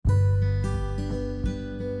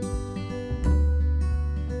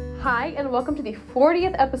Hi, and welcome to the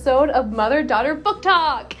 40th episode of Mother-Daughter Book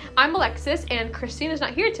Talk. I'm Alexis, and Christine is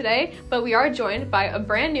not here today, but we are joined by a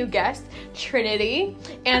brand new guest, Trinity,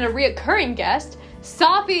 and a reoccurring guest,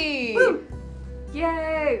 Safi. Woo!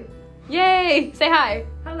 Yay! Yay! Say hi.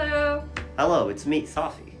 Hello. Hello, it's me,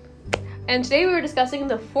 Safi. And today we were discussing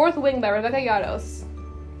The Fourth Wing by Rebecca Yarros.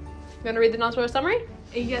 You want to read the non-spoiler summary?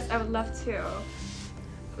 Yes, I would love to.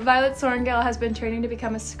 Violet Sorrengail has been training to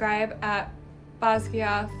become a scribe at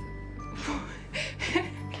Basgiath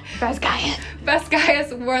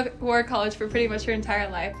War College for pretty much her entire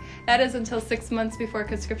life. That is until 6 months before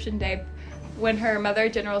conscription day, when her mother,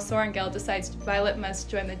 General Sorrengail, decides Violet must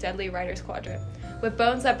join the deadly Riders Quadrant. With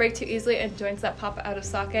bones that break too easily and joints that pop out of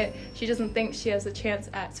socket, she doesn't think she has a chance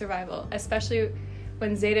at survival, especially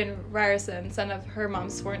when Xaden Ryerson, son of her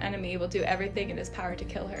mom's sworn enemy, will do everything in his power to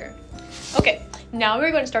kill her. Okay, now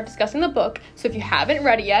we're going to start discussing the book, so if you haven't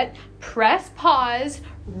read it yet, press pause,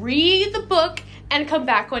 read the book, and come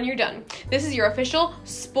back when you're done. This is your official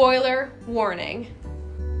spoiler warning.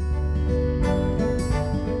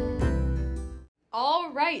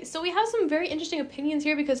 Alright, so we have some very interesting opinions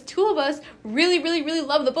here because two of us really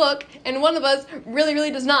love the book, and one of us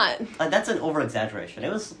really does not. That's an over-exaggeration.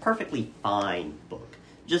 It was a perfectly fine book.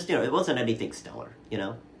 Just, it wasn't anything stellar,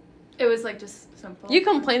 It was just simple. You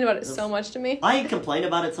complained about it so much to me. I complained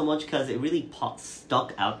about it so much because it really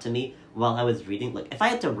stuck out to me while I was reading. If I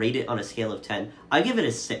had to rate it on a scale of 10, I give it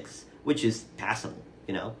a 6, which is passable,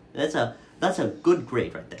 That's a good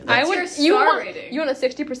grade right there. That's your star rating. You want a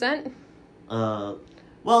 60%?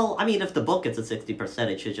 Well, I mean, if the book gets a 60%,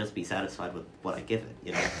 it should just be satisfied with what I give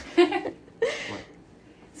it,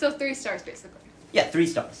 So 3 stars, basically. Yeah, 3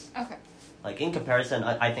 stars. Okay. In comparison,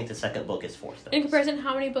 I think the second book is 4 stars. In comparison,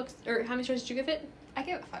 how many stars did you give it? I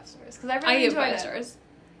gave it 5 stars, because I I really gave enjoyed 5 it. stars.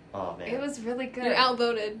 Oh, man. It was really good. You're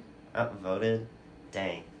outvoted. Outvoted?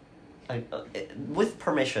 Dang. With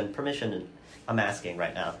permission, I'm asking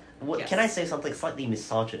right now. Yes. Can I say something slightly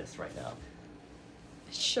misogynist right now?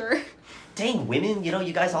 Sure. Dang, women,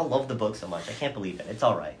 you guys all love the book so much. I can't believe it. It's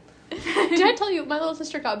alright. Did I tell you, my little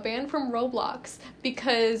sister got banned from Roblox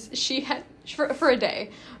because she had, for a day,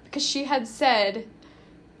 because she had said,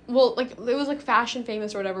 well, it was Fashion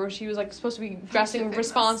Famous or whatever, where she was supposed to be dressing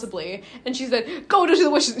responsibly, and she said, go to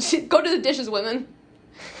the dishes, women.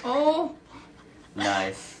 Oh.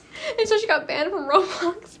 Nice. And so she got banned from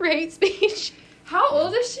Roblox for hate speech. How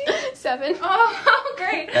old is she? 7. Oh,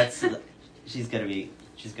 great. She's gonna be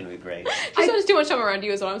great. She spends too much time around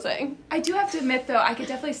you is what I'm saying. I do have to admit, though, I could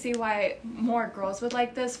definitely see why more girls would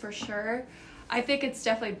like this, for sure. I think it's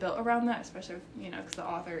definitely built around that, especially, because the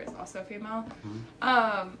author is also a female.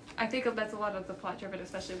 Mm-hmm. I think that's a lot of the plot driven,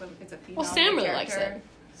 especially when it's a female. Well, Sam really character. likes it.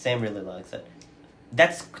 Sam really likes it.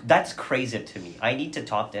 That's crazy to me. I need to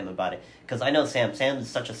talk to him about it, because I know Sam. Sam is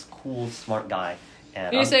such a cool, smart guy.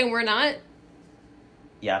 And Are you saying we're not?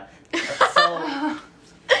 Yeah. So...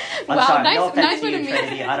 I'm wow, sorry, nice, no offense nice to way you, to meet.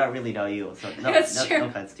 Trinity. I don't really know you, so no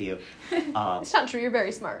offense to you. It's not true. You're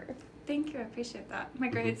very smart. Thank you, I appreciate that. My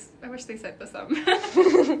grades, I wish they said the sum.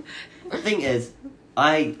 The thing is,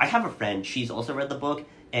 I have a friend, she's also read the book,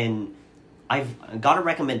 and I've got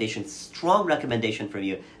a strong recommendation from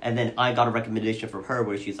you, and then I got a recommendation from her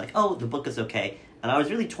where she's like, oh, the book is okay. And I was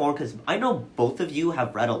really torn because I know both of you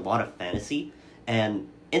have read a lot of fantasy, and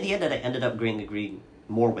in the end I ended up agreeing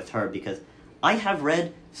more with her because I have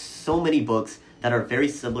read so many books that are very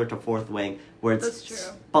similar to Fourth Wing, where it's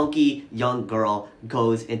spunky young girl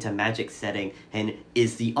goes into magic setting and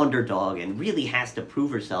is the underdog and really has to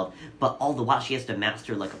prove herself, but all the while she has to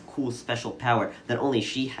master a cool special power that only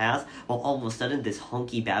she has, while all of a sudden this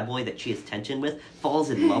hunky bad boy that she has tension with falls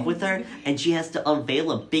in love with her, and she has to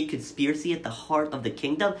unveil a big conspiracy at the heart of the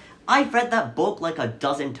kingdom. I've read that book a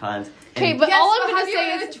dozen times. Okay, but all I'm gonna say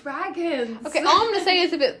say is dragons. Okay, all I'm gonna say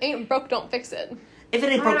is if it ain't broke, don't fix it. If it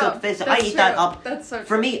ain't broke, don't fix it. I eat that up. That's so true.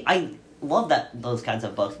 For me, I love those kinds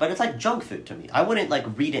of books, but it's like junk food to me. I wouldn't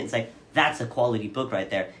read it and say that's a quality book right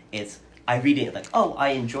there. I read it oh, I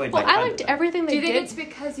enjoyed. Well, I liked everything they did. Do you think it's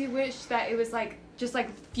because you wish that it was just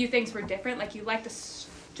few things were different? You liked the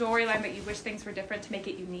storyline, but you wish things were different to make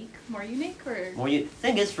it unique, more unique, or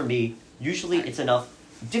Thing is, for me, usually it's enough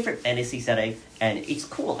different fantasy setting, and it's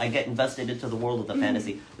cool. I get invested into the world of the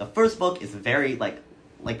fantasy. The first book is very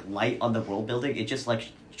light on the world building. It just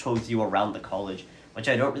shows you around the college, which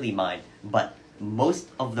I don't really mind. But most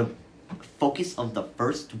of the focus of the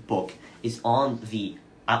first book is on the,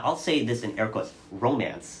 I'll say this in air quotes,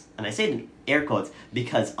 romance. And I say it in air quotes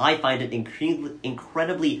because I find it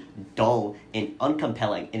incredibly dull and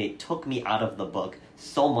uncompelling, and it took me out of the book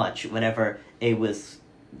so much whenever it was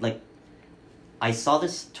I saw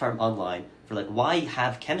this term online for like why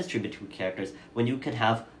have chemistry between characters when you can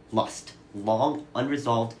have lust, long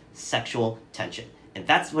unresolved sexual tension, and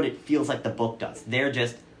that's what it feels like the book does. They're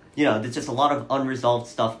just, there's just a lot of unresolved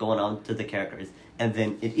stuff going on to the characters, and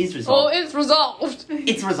then it is resolved. Oh, it's resolved.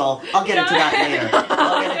 It's resolved. I'll get into that later.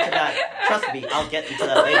 I'll get into that. Trust me, I'll get into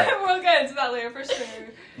that later. We'll get into that later for sure.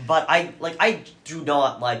 But I do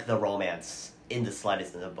not like the romance in the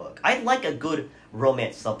slightest in the book. I like a good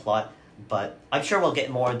romance subplot, but I'm sure we'll get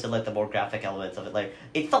more into like the more graphic elements of it later.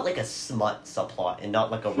 It felt like a smut subplot and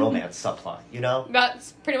not like a romance subplot,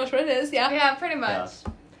 That's pretty much what it is, yeah. Yeah, pretty much.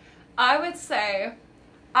 Yeah. I would say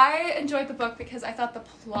I enjoyed the book because I thought the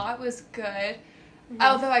plot was good.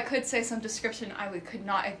 Although I could say some description could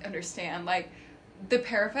not understand, like the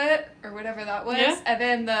parapet or whatever that was, and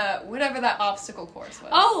then the whatever that obstacle course was.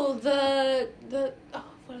 Oh,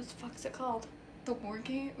 what the fuck is it called? The war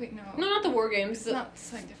game? Wait, no. No, not the war games. It's not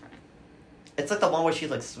something different. It's like the one where she's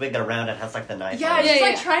like swinging around and has like the knife. Yeah, on it. she's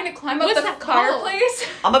like trying to climb up What's the that called? fireplace.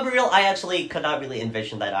 I'm gonna be real, I actually could not really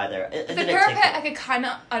envision that either. The parapet I could kind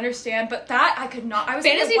of understand, but that I could not. I was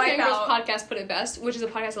Fantasy thinking Fangirls Wipeout. podcast put it best, which is a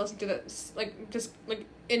podcast I listen to that's just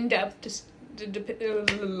in depth,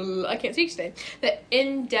 I can't speak today. That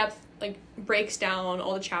in depth breaks down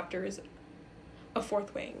all the chapters of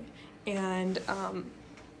Fourth Wing, and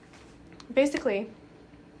basically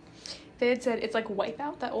they had said it's like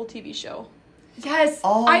Wipeout, that old TV show. Yes.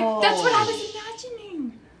 Oh. That's what I was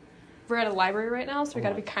imagining. We're at a library right now, so we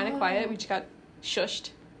gotta be kind of Oh. quiet. We just got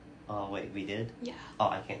shushed. Oh wait, we did? Yeah. Oh,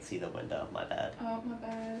 I can't see the window. My bad. Oh my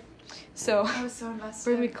bad. So I was so invested.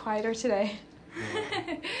 we're gonna be quieter today.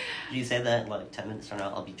 You say that like 10 minutes from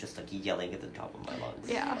now, I'll be just like yelling at the top of my lungs.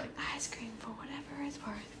 Yeah. Like, Ice cream for whatever it's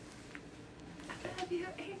worth. Have you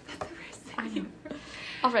ate that the first I time? know.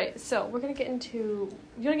 All right, so we're gonna get into.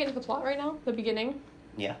 You wanna get into the plot right now? The beginning.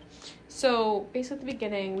 yeah. So basically, at the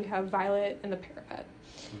beginning, we have Violet and the parapet,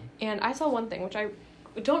 and I saw one thing which I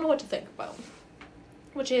don't know what to think about,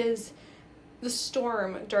 which is the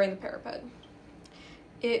storm during the parapet.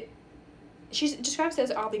 She describes it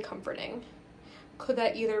as oddly comforting. Could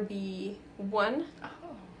that either be 1, Oh.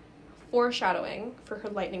 foreshadowing for her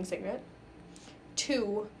lightning signet,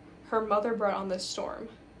 2, her mother brought on this storm,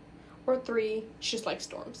 or 3, she just likes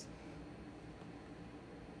storms?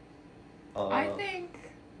 I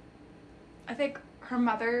think her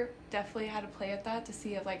mother definitely had to play at that to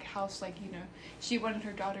see if how she wanted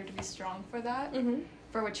her daughter to be strong for that,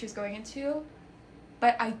 for what she was going into,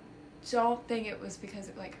 but I don't think it was because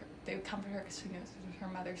they would comfort her because she knows her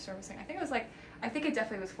mother's servicing. I think it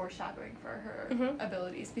definitely was foreshadowing for her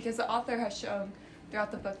abilities, because the author has shown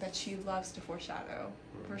throughout the book that she loves to foreshadow,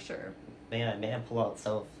 for sure. May I pull out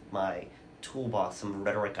some of my toolbox, some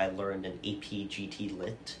rhetoric I learned in AP GT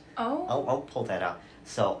Lit? Oh? I'll pull that out.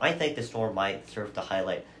 So I think the storm might serve to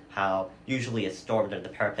highlight how usually a storm during the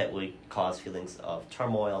parapet would cause feelings of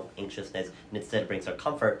turmoil, anxiousness, and instead brings her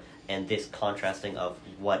comfort, and this contrasting of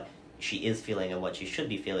what she is feeling and what she should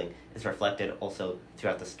be feeling is reflected also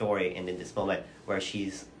throughout the story and in this moment where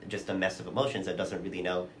she's just a mess of emotions and doesn't really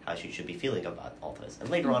know how she should be feeling about all this. And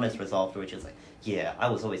later on it's resolved, which is I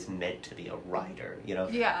was always meant to be a writer,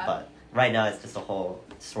 Yeah. But right now it's just a whole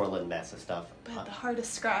swirling mess of stuff. But the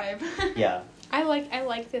hardest scribe. Yeah. I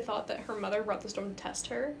like the thought that her mother brought the storm to test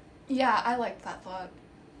her. Yeah, I like that thought.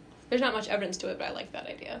 There's not much evidence to it, but I like that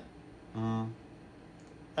idea.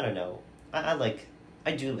 I don't know.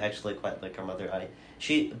 I do actually quite like her mother.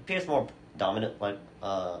 She appears more dominant,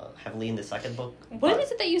 heavily in the second book. What is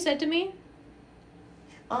it that you said to me?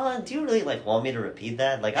 Do you really want me to repeat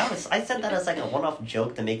that? I said that as a one-off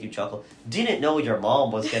joke to make you chuckle. Didn't know your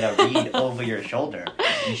mom was gonna read over your shoulder.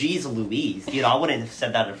 Jeez Louise, I wouldn't have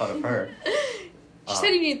said that in front of her. She said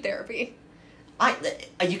you need therapy.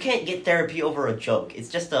 You can't get therapy over a joke. It's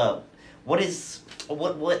just what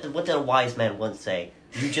did a wise man once say?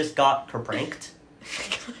 You just got pranked.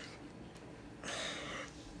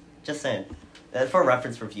 Just saying. For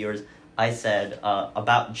reference for viewers, I said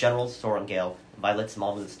about General Sorengale, Violet's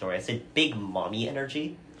mom in the story. I said big mommy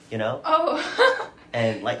energy, Oh.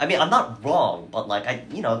 And I'm not wrong, but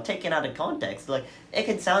taken out of context, it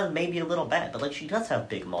can sound maybe a little bad, but she does have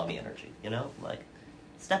big mommy energy,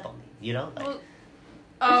 step on me,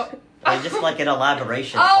 Oh. just an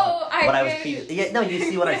elaboration. Oh, on what I was no, you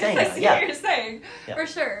see what I'm saying now. I see Yeah. what you're saying. Yeah. For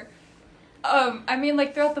sure.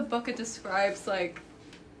 Throughout the book it describes,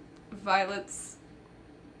 Violet's,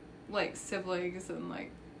 siblings and,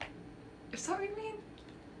 is that what you mean?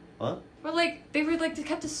 What? But, they were, they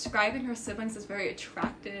kept describing her siblings as very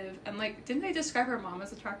attractive, and, didn't they describe her mom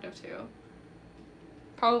as attractive, too?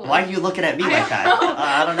 Probably. Why are you looking at me like that?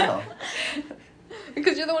 I don't know.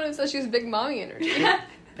 Because you're the one who says she's big mommy energy.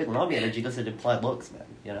 Big mommy energy doesn't imply looks, man.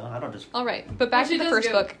 You know, I don't just. All right, but back She to the does first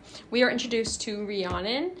good. book. We are introduced to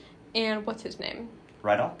Rhiannon and what's his name?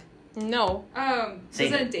 Rhydock? No,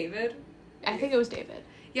 Satan. Wasn't it David? I think it was David.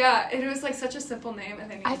 Yeah, it was like such a simple name, and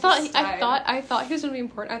then he I just thought died. I thought he was gonna be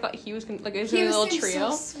important. I thought he was gonna like it was He gonna be a was little trio.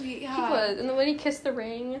 so sweet. Yeah. He was, and then when he kissed the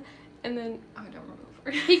ring, and then I don't remember.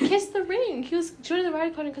 he kissed the ring. He was joining the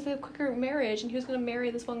riding party because they have quicker marriage, and he was gonna marry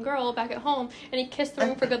this one girl back at home, and he kissed the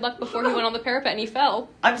ring for good luck before he went on the parapet and he fell.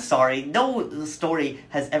 I'm sorry, no story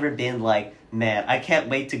has ever been like, man, I can't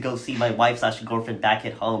wait to go see my wife/girlfriend back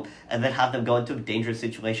at home, and then have them go into a dangerous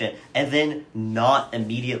situation, and then not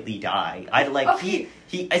immediately die. I like Okay.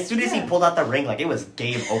 he as soon as he Yeah. pulled out the ring, like it was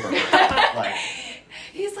game over. Like,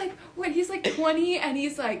 He's like, when he's like 20 and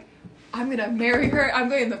he's like, I'm gonna marry her, I'm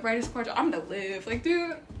going in the brightest quadrant, I'm gonna live. Like,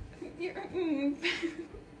 dude,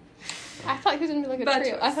 I thought he was gonna be like a Bad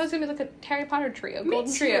trio. choice. I thought it was gonna be like a Harry Potter trio, Me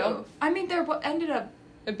golden too. trio, I mean, they're what ended up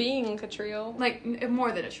being like a trio, like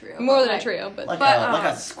more than a trio. more but, than a like, trio, but. like But,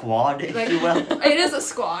 a squad, if like, you will. It is a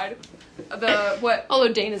squad. The what?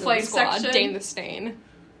 Although Dane is in the Flame squad, section. Dane the Stain.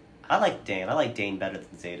 I like Dane. I like Dane better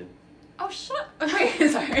than Zayden. Oh, shut. Okay,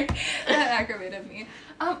 sorry, that aggravated me.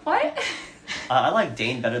 What? I like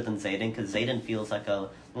Dane better than Zayden because Zayden feels like a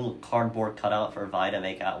little cardboard cutout for Vi to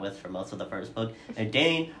make out with for most of the first book. And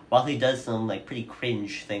Dane, while he does some like pretty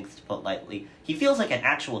cringe things to put lightly, he feels like an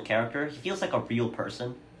actual character. He feels like a real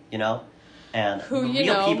person, you know. And Who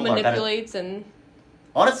real people are better. manipulates and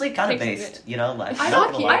Honestly, kind of takes based, you know. Like I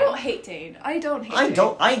not gonna lie. don't hate Dane. I don't hate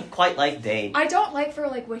Dane. I quite like Dane. I don't like for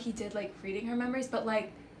like what he did, like reading her memories, but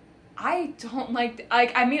like I don't like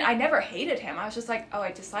I mean I never hated him. I was just like, oh,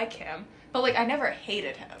 I dislike him, but like I never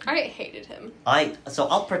hated him. I hated him. So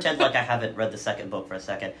I'll pretend like I haven't read the second book for a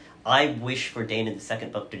second. I wish for Dane in the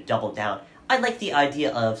second book to double down. I like the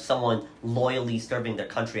idea of someone loyally serving their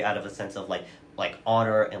country out of a sense of like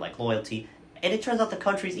honor and like loyalty. And it turns out the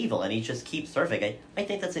country's evil, and he just keeps serving it. I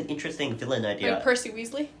think that's an interesting villain idea. Like Percy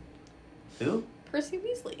Weasley. Who? Percy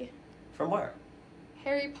Weasley. From where?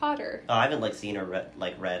 Harry Potter. Oh, I haven't like seen or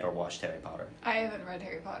read or watched Harry Potter. I haven't read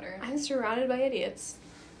Harry Potter. I'm surrounded by idiots.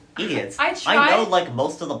 Idiots. I I tried- know like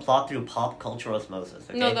most of the plot through pop culture osmosis.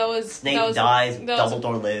 Okay? No, that was Snape that was, dies, that was-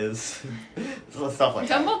 Dumbledore lives, stuff like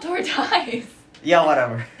that. Dumbledore dies. Yeah,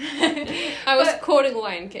 whatever. I was But quoting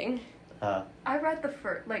Lion King. I read the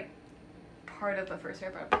first part of the first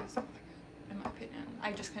Harry Potter because, in my opinion,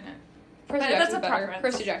 I just couldn't. Percy But Jackson's that's a better. preference.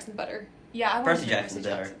 Percy Jackson's better. Yeah, I wanted Percy to read Jackson's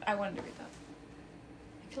better. I wanted to read that.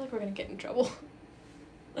 I feel like we're gonna get in trouble.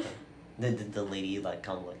 Did the lady like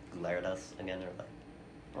come like glare at us again or like?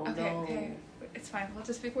 Oh Okay, no. okay, it's fine. We'll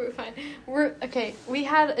just be. We're fine. We're okay. We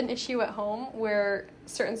had an issue at home where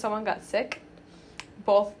someone got sick.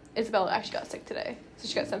 Both Isabella actually got sick today, so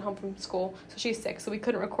she got sent home from school. So she's sick, so we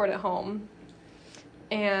couldn't record at home.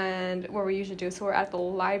 And where we usually do, so we're at the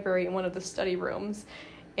library in one of the study rooms,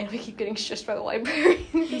 and we keep getting shushed by the librarian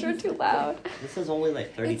because we're too loud. This is only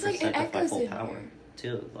like 30% It's like it of my echoes full in power here.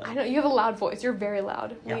 too. Like, I know you have a loud voice. You're very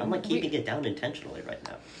loud. yeah, I'm like keeping it down intentionally right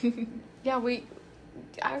now. Yeah,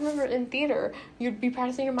 I remember in theater, you'd be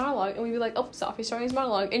practicing your monologue, and we'd be like, oh, Sophie's starting his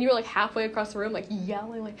monologue, and you were like halfway across the room, like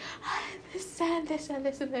yelling, like, this and this and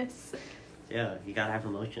this and this. Yeah, you gotta have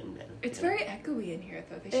emotion, man. It's you know? very echoey in here,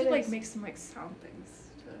 though. They It should like is. make some like sound things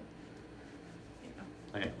to, you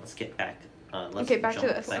know. Okay, let's get back. Let's Okay, back to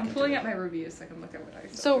jump this. back I'm into pulling it. up my reviews so I can look at what I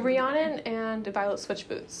saw. So Rhiannon and Violet switch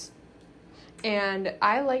boots, and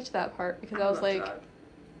I liked that part because I was love like, that.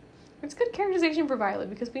 it's good characterization for Violet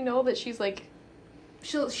because we know that she's like,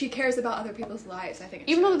 she cares about other people's lives. I think. It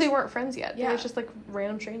even though shows. they weren't friends yet, they Yeah. were just like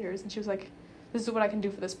random strangers, and she was like, this is what I can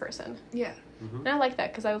do for this person, Yeah. Mhm. and I like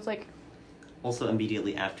that because I was like, Also,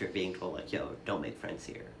 immediately after being told like, "Yo, don't make friends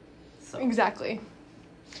here," so. exactly.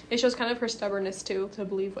 It shows kind of her stubbornness too to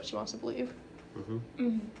believe what she wants to believe. Mm-hmm.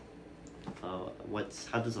 Mm-hmm.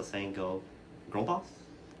 How does the saying go? Girl boss?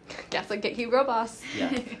 Gaslight, gatekeep, girl boss.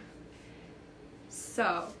 Yeah.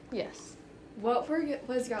 So, Yes. what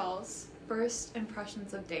was y'all's first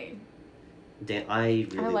impressions of Dane? Dan, I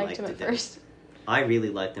really I liked him at Dane. first. I really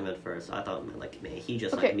liked him at first. I thought, like, man, he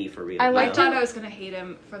just Okay, liked me for real. I you I liked know? thought I was gonna hate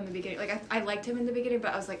him from the beginning. Like I liked him in the beginning,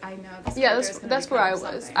 but I was like, I know this. Yeah, character is gonna that's where I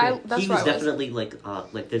become was. something. That's he where was I was. definitely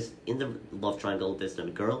like there's in the love triangle. There's a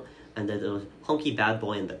girl, and then there was hunky bad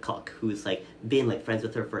boy and the cuck who's like been like friends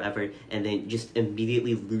with her forever, and then just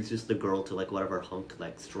immediately loses the girl to like whatever hunk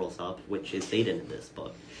like strolls up, which is Zayden in this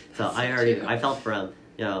book. So That's I so already cute. I felt for him,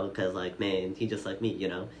 you know, because like man, he just like me, you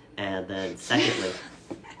know. And then secondly,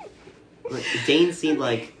 like, Dane seemed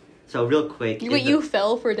like So real quick. Wait, you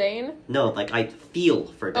fell for Dane? No, like I feel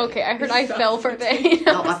for Dane. Okay, I heard I fell for Dane.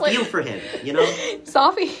 No, I feel for him. You know.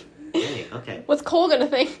 Sophie. Hey, okay. What's Cole gonna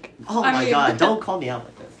think? Oh I my mean- god! Don't call me out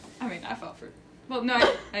like this. I mean, I fell for. Well, no,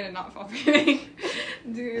 I did not fall for Dane.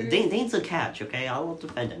 Dude. Dane's a catch, okay? I won't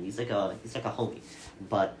defend him. He's like a homie.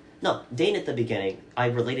 But no, Dane at the beginning, I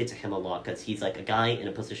related to him a lot because he's like a guy in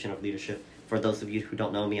a position of leadership. For those of you who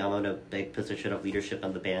don't know me, I'm in a big position of leadership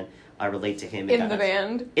in the band. I relate to him. In the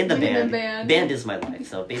band. In the In band. the band. Band is my life.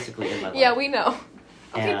 So basically, in my life. Yeah, we know.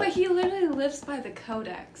 Okay, And, but he literally lives by the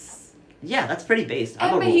codex. yeah, that's pretty based. I'm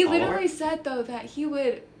And a but rule he follower. literally said though that he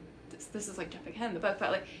would. This is like jumping ahead in the book,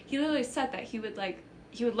 but like he literally said that he would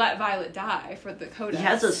let Violet die for the codex. He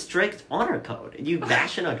has a strict honor code. You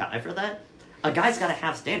bashing a guy for that? A guy's gotta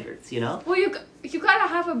have standards, you know? Well, you gotta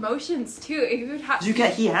have emotions too. If you would have.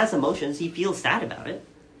 He has emotions. He feels sad about it.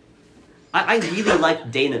 I really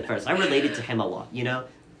liked Dane at first. I related to him a lot, you know?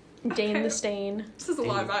 Dane the Stain. This is a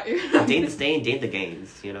lot about you. Dane the Stain, Dane the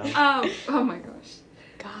Gaines, you know? Oh my gosh.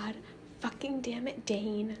 God. Fucking damn it,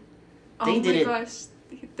 Dane. Oh They my did it. gosh.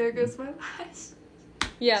 There goes my lash.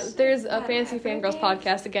 Yeah, there's a Whatever, Fantasy Fangirls okay.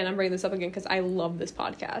 podcast. Again, I'm bringing this up again because I love this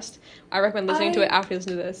podcast. I recommend listening to it after you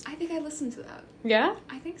listen to this. I think I listened to that. Yeah?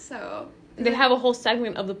 I think so. They have a whole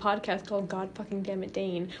segment of the podcast called God fucking damn it,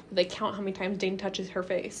 Dane, where they count how many times Dane touches her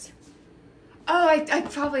face. Oh, I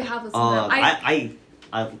probably have listened to that.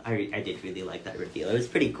 I did really like that reveal. It was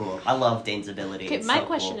pretty cool. I love Dane's ability. Okay, It's my so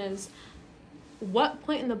question cool. is, what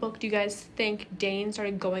point in the book do you guys think Dane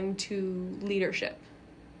started going to leadership?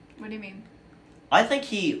 What do you mean? I think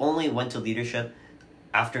he only went to leadership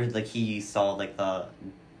after like he saw like the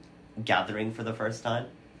gathering for the first time,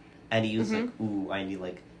 and he was like, "Ooh, I need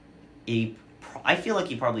like." I feel like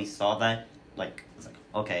he probably saw that, like, was like,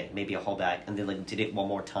 okay, maybe I'll hold back, and then like did it one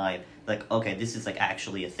more time, like, okay, this is like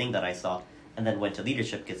actually a thing that I saw, and then went to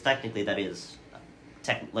leadership because technically that is,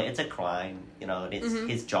 technically it's a crime, you know, and it's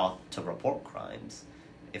his job to report crimes,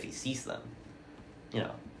 if he sees them, you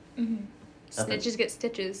know. Mm-hmm. Nothing- Snitches get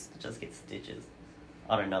stitches. Just get stitches.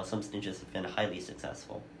 I don't know. Some snitches have been highly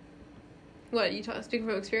successful. What, you speaking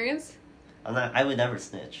from experience? I would never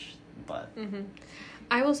snitch, but Mm-hmm.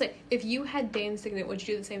 I will say, if you had Dane's signet, would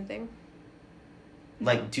you do the same thing?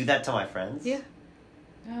 like do that to my friends.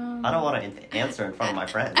 Oh. I don't want to answer in front of my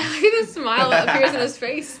friends. Look at the smile that appears in his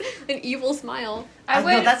face. An evil smile. I No,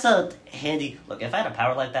 would. that's a handy look. If I had a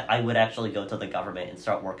power like that, I would actually go to the government and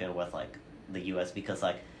start working with like the U.S. because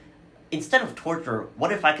like instead of torture,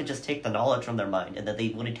 what if I could just take the knowledge from their mind and then they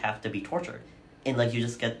wouldn't have to be tortured, and like you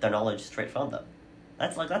just get their knowledge straight from them.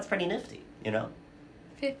 That's pretty nifty, you know.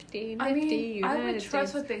 50, I mean, United I would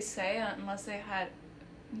trust States. what they say unless they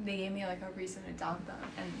gave me like a reason to doubt them.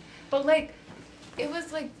 But like, it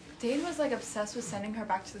was like Dane was like obsessed with sending her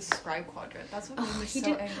back to the scribe quadrant. That's what made me he so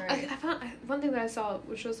did. angry. I found one thing that I saw,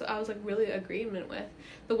 which was I was like really agreement with.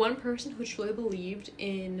 The one person who truly believed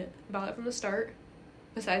in Violet from the start,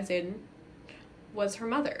 besides Zayden, was her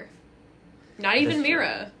mother. Not even That's true.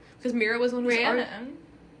 Mira, because Mira was one who was Rhiannon.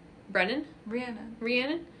 Brennan, Rhiannon.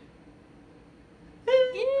 Rhiannon.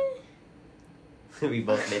 We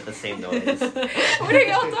both made the same noise. What are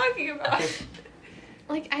y'all talking about?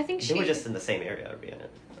 Like I think she. They were just in the same area, Rhiannon.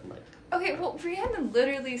 I'm like, Okay, well, Rhiannon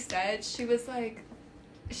literally said, she was like,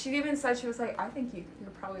 I think you're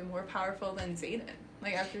probably more powerful than Zayden.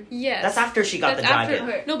 Like, after... Yes. that's after she got That's the after.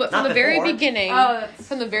 dragon. No, but Not from the very before. beginning. Oh, that's...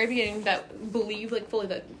 From the very beginning, that believed like fully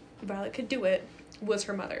that Violet could do it was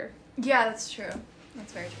her mother. Yeah, that's true.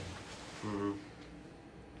 That's very true. Mhm.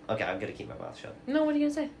 Okay, I'm gonna keep my mouth shut. No, what are you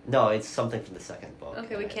gonna say? No, it's something from the second book.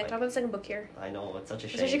 Okay, we and can't I, talk about the second book here, I know, it's such a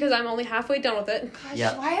shame. especially because I'm only halfway done with it. Gosh,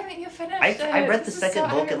 Yeah. why haven't you finished I read the This is second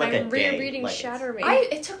so book in like a I'm day. rereading like, Shatter Me.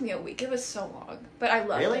 It took me a week. It was so long, but I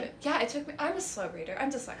loved Really? it. Yeah, it took me. I'm a slow reader.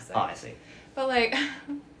 I'm dyslexic. Oh, I see. But like,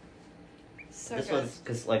 so This good. was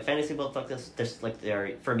because like fantasy books like this, there's like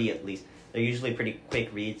they're for me at least they're usually pretty quick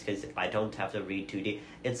reads because I don't have to read too deep.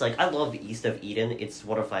 It's like I love East of Eden. It's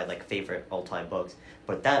one of my like favorite all time books.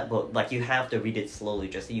 But that book, like you have to read it slowly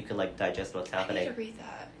just so you can like digest what's I need happening. to read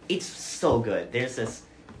that. It's so good. There's this.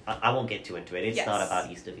 I won't get too into it. It's Yes. not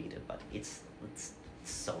about East of Eden, but it's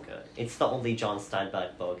so good. It's the only John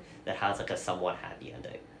Steinbeck book that has like a somewhat happy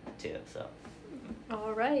ending too. So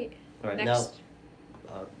All right. all right Next.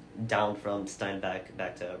 now, down from Steinbeck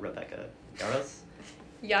back to Rebecca Yaros.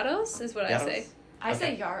 Yaros is what I Yaros? say. I Okay.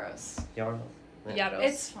 say Yaros. Yaros. Yaros.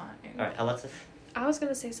 It's fine. All right, Alexis. I was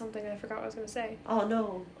gonna say something and I forgot what I was gonna say. Oh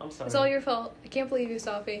no, I'm sorry. It's all your fault. I can't believe you,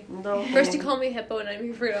 Sophie. No. First you called me hippo and I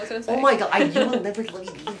forgot what I was gonna say. Oh my god! You will never let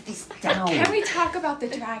me live this down. Can we talk about the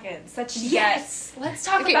dragons that she Yes! gets? Let's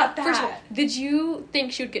talk Okay, about that. first of all, did you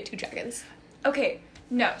think she would get 2 dragons? Okay,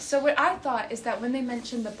 No. So what I thought is that when they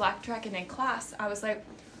mentioned the black dragon in class, I was like,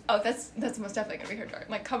 oh, that's most definitely gonna be her dragon.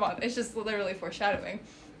 Like, come on, it's just literally foreshadowing.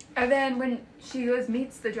 And then when she goes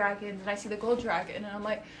meets the dragon, and I see the gold dragon, and I'm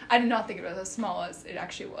like, I did not think it was as small as it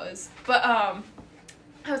actually was. But I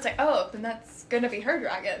was like, oh, then that's gonna be her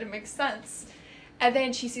dragon. It makes sense. And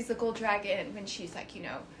then she sees the gold dragon when she's like, you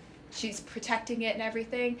know, she's protecting it and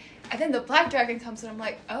everything. And then the black dragon comes, and I'm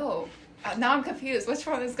like, oh, now I'm confused. Which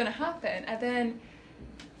one is gonna happen? And then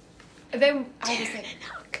I was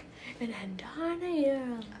like,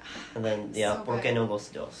 And then, yeah, So Porque good. no los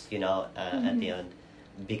dos, you know, at the end.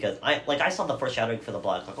 Because I saw the foreshadowing for the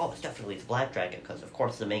black, like, oh, it's definitely the black dragon, because of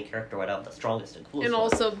course the main character would have the strongest and coolest And one.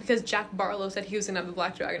 also because Jack Barlow said he was gonna have the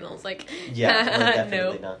black dragon, I was like, Yeah, well,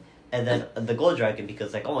 definitely no. not. And then the gold dragon,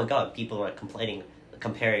 because like, oh my god, people are like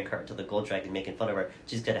comparing her to the gold dragon, making fun of her.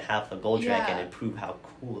 She's gonna have the gold dragon Yeah. and prove how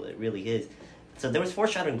cool it really is. So there was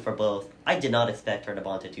foreshadowing for both. I did not expect her to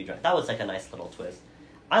bond to two dragons. That was like a nice little twist.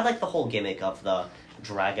 I like the whole gimmick of the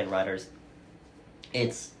dragon riders.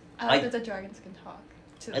 It's I like that the dragons can talk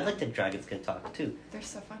to I them. like that dragons can talk too. They're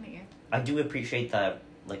so funny. I do appreciate the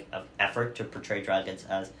like effort to portray dragons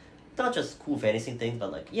as not just cool fantasy things,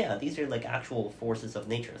 but like, yeah, these are like actual forces of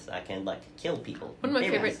nature that can like kill people. One of my They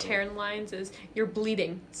favorite reason. Taryn lines is, "You're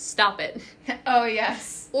bleeding. Stop it." Oh,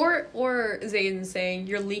 yes. Or Zayden saying,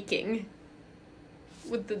 "You're leaking."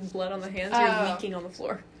 With the blood on the hands, you're Oh. leaking on the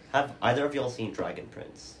floor. Have either of y'all seen Dragon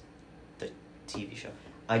Prince, the TV show?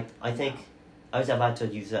 I think I was about to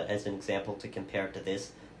use that as an example to compare it to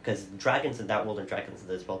this, because dragons in that world and dragons in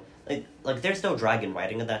this world, like there's no dragon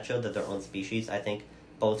riding in that show. They're their own species. I think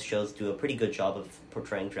both shows do a pretty good job of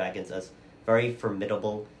portraying dragons as very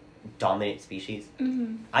formidable, dominant species.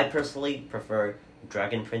 Mm-hmm. I personally prefer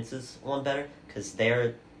Dragon Prince's one better, because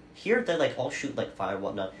they're like all shoot like fire and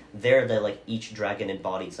whatnot. They're like each dragon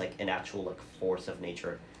embodies like an actual like force of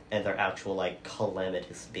nature, and they're actual like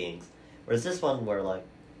calamitous beings. Whereas this one, where like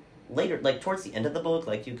later, like towards the end of the book,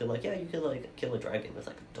 like you could like kill a dragon with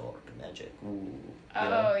like dark magic. Ooh, you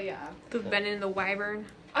know? Oh, yeah. The venom and the wyvern.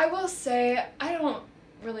 I will say, I don't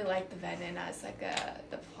really like the Venom as like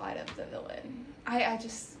the plot of the villain. I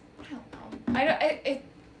just, I don't know.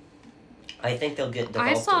 I think they'll get developed I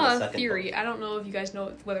in the saw a second theory. I don't know if you guys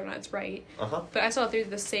know whether or not it's right, book. but I saw a theory that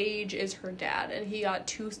the sage is her dad, and he got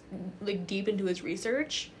too like deep into his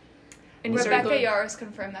research, and he started Rebecca going. Yarros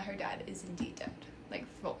confirmed that her dad is indeed dead, like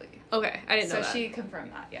fully. Okay, I didn't know So that. she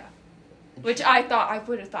confirmed that, yeah. Which I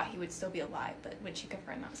would have thought he would still be alive, but when she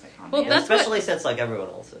confirmed that, I was like, oh, Well, man. that's what- Especially since like everyone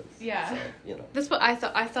else is. Yeah. So, you know. That's what I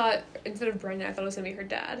thought. I thought instead of Brendan, I thought it was gonna be her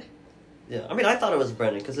dad. Yeah, I mean, I thought it was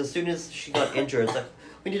Brennan, because as soon as she got injured, it's like,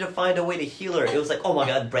 we need to find a way to heal her. It was like, oh my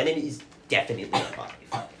god, Brennan is definitely alive.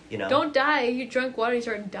 You know? Don't die. You drank water, you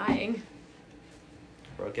started dying.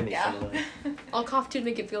 Bro, give me Yeah. some of that. I'll cough too to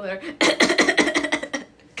make it feel better.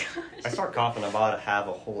 I start coughing, I'm about to have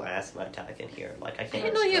a whole asthma attack in here. Like, I I can't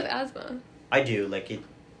didn't know you have describe- asthma. I do, like, it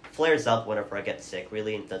flares up whenever I get sick,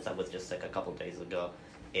 really, and since I was just sick a couple days ago,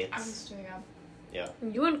 I was it's... doing up. Yeah.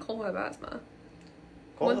 You and Cole have asthma.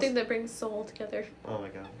 Cold One as- thing that brings soul together. Oh my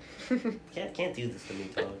god. Can't do this to me,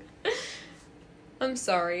 Todd. I'm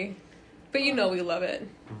sorry, but you know we love it.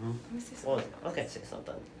 Mm-hmm. Let me see Well, something. I was gonna say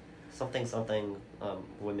something,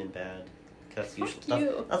 women bad. That's Fuck usually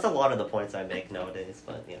you. that's a lot of the points I make nowadays,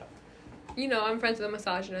 but yeah. You know, I'm friends with a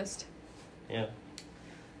misogynist. Yeah.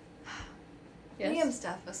 Yes. Liam's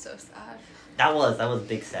death was so sad. That was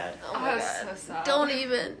big sad. Oh I my was god. so sad. Don't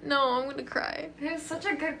even. No, I'm gonna cry. He was such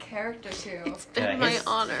a good character, too. It's been Yeah, my his,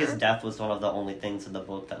 honor. His death was one of the only things in the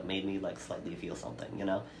book that made me like slightly feel something, you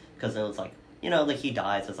know? Because it was like, you know, like he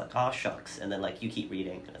dies, it's like, oh shucks, and then like you keep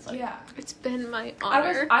reading, and it's like, Yeah. It's been my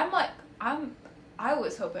honor. I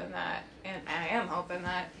was hoping that, and I am hoping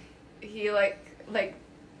that he like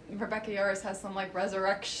Rebecca Yarros has some like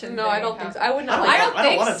resurrection. No, thing I don't think so. happen. I would not. I don't want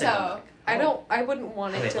think it to so. happen. I wouldn't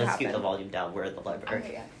want it Okay, to let's happen. keep the volume down. We're at the library.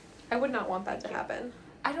 Okay, yeah. I would not want that to happen.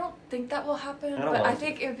 I don't think that will happen, I don't but want I it.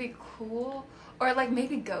 think it would be cool, or like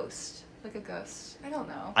maybe Ghost, like a ghost. I don't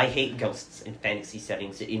know. I hate ghosts in fantasy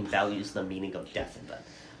settings. It invalues the meaning of death in them.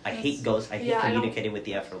 I hate Yes. ghosts. I hate Yeah, I don't- communicating with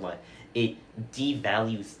the afterlife. It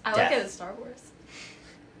devalues I death. like it in Star Wars.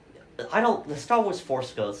 The Star Wars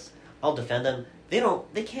Force ghosts, I'll defend them.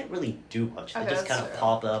 They can't really do much. They Okay, just that's kind of true.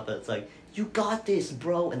 pop up and it's like, you got this,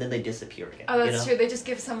 bro, and then they disappear again. Oh, that's you know? true. They just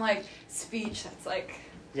give some like speech that's like.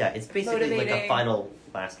 Yeah, it's basically like Motivating. a final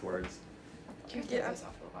last words. You have to Yeah. take this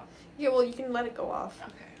off a little. Yeah, well, you can let it go off.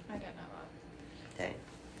 Okay, I didn't know Dang,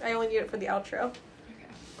 I only need it for the outro. that.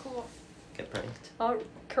 Okay, cool. get pranked.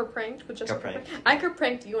 Kerpranked with just Kerpranked. I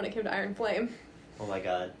kerpranked you when it came to Iron Flame. Oh my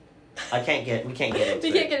god. We can't get into We it.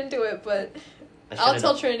 can't get into it, but I'll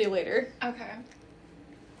tell Trinity later. Okay.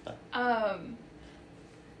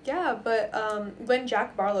 Yeah, but when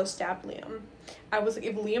Jack Barlow stabbed Liam, I was like,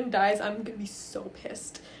 if Liam dies, I'm gonna be so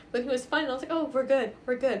pissed. But he was fine, and I was like, oh, we're good.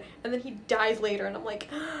 And then he dies later, and I'm like,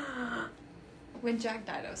 When Jack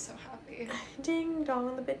died, I was so happy. ding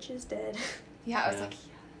dong, the bitch is dead. Yeah, I was Yeah. like,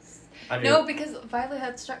 yes. I mean, No, because Violet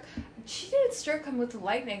had struck. She didn't strike him with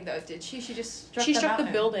lightning, though, did she? She just struck She the struck the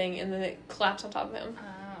mountain. building, and then it collapsed on top of him.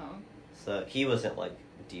 Oh. So he wasn't like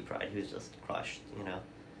deep fried. He was just crushed. You know.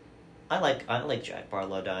 I like Jack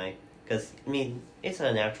Barlow dying because I mean it's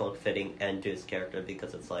a natural fitting end to his character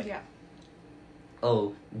because it's like Yeah.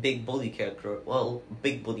 oh big bully character well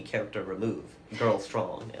big bully character remove girl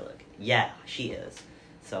strong and like yeah she is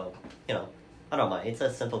so you know I don't mind it's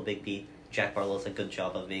a simple big beat. Jack Barlow's a good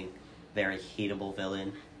job of being very hateable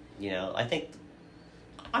villain. You know I think.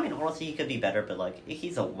 I mean, honestly, he could be better, but, like,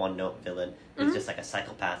 he's a one-note villain who's Mhm. just, like, a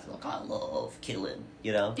psychopath. Like, I love killing,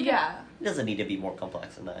 you know? Yeah. He doesn't need to be more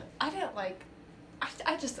complex than that. I didn't like.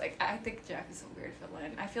 I just like. I think Jack is a weird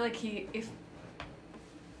villain. I feel like he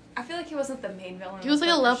wasn't the main villain. He was like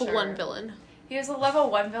a for level sure. 1 villain. He was a level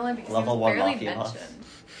 1 villain because Level he was 1 barely mafia boss. mentioned.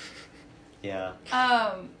 Yeah.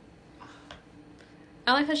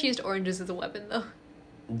 I like how she used oranges as a weapon, though.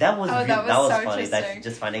 That was, Oh, that that was was so funny. interesting. That's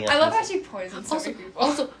just finding out. I love how he's- she poisoned so many people.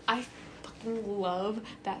 Also, I fucking love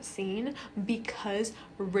that scene because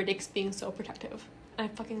Riddick's being so protective. I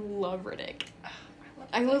fucking love Riddick.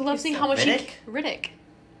 I love He's seeing so- how much Riddick? Riddick.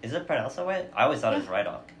 Is it pronounced that way? I always thought it was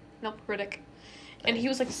Rydok. No, Riddick. And he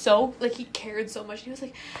was like so, like he cared so much. He was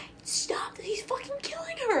like, stop, he's fucking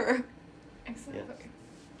killing her. Exactly.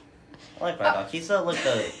 I like Rydok. He's like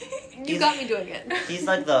the You He's- got me doing it. he's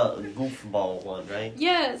like the goofball one, right?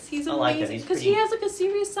 Yes, he's I like him. amazing. He's Because pretty- he has like a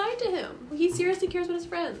serious side to him. He seriously cares about his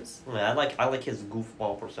friends. Yeah, I like his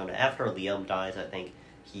goofball persona. After Liam dies, I think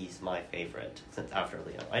he's my favorite since after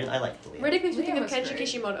Liam. I like Liam. Riddick makes me Liam think of was Kenji great.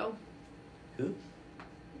 Kishimoto. Who?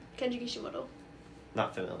 Kenji Kishimoto.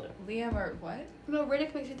 Not familiar. Liam or what? No,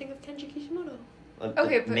 Riddick makes me think of Kenji Kishimoto.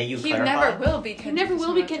 Okay, but may you he clarify? never will be Kenji He never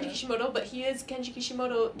will be Kishimoto. Kenji Kishimoto, but he is Kenji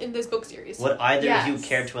Kishimoto in this book series. Would either of you Yes.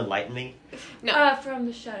 care to enlighten me? No. From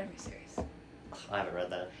the Shadow Me series. I haven't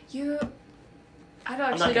read that. I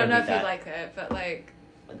not don't gonna know read if that. you like it, but like,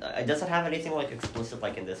 Does it have anything like explicit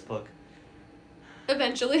like in this book?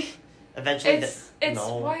 Eventually. Eventually, it's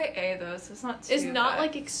no. YA though, so it's not too It's not bad.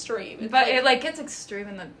 like extreme. It's But like, it like gets extreme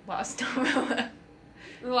in the last novella.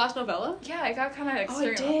 the last novella? Yeah, it got kind of Oh, extreme.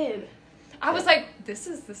 it did. I was like, this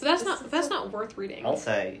is this. So that's this not is not worth reading. I'll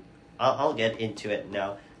say, I'll get into it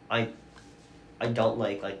now. I don't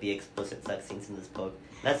like the explicit sex scenes in this book.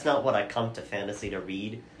 That's not what I come to fantasy to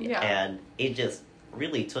read, Yeah. and it just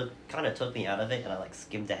really took me out of it, and I like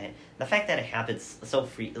skimmed ahead. The fact that it happens so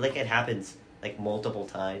free, like it happens like multiple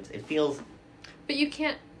times, it feels. But you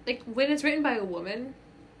can't like when it's written by a woman,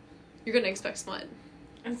 you're gonna expect smut.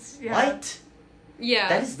 Yeah. What? Yeah.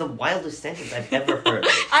 That is the wildest sentence I've ever heard.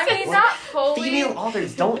 I mean, What? not fully. Female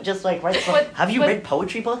authors don't just like write. But- Have you but- read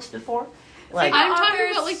poetry books before? Like I'm talking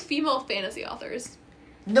authors- about like female fantasy authors.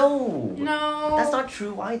 no. No. That's not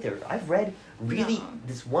true either. I've read No.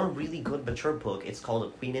 this one really good mature book. It's called A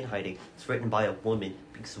Queen in Hiding. It's written by a woman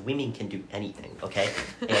because women can do anything, okay?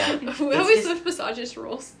 And We always switch misogynist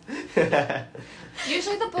rules.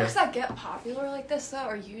 Usually the books that get popular like this though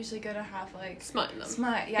are usually gonna have like Smut in them.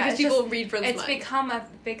 smut. Yeah, Because it's people just, read for the it's smut. become a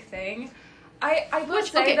big thing. I would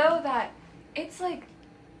Which- say okay. though that it's like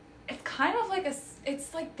it's kind of like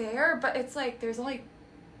it's like there, but it's like there's only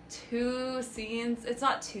 2 scenes. It's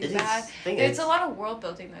not too It is- bad. thing It's is, a lot of world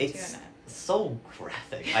building though too it's in it. so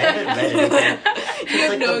graphic. I haven't read anything. You have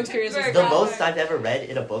like no the- experience with Very The smut. graphic. most I've ever read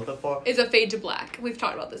in a book before. It's a fade to black. We've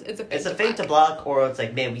talked about this. It's a fade It's to a fade black. to black, or it's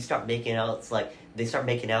like, man, we start making out. It's like they start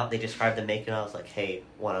making out. They describe them making out. It's like, hey,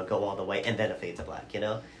 want to go all the way, and then a fade to black. You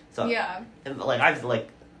know. So Yeah. and, like I've like,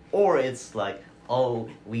 or it's like, oh,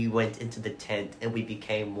 we went into the tent and we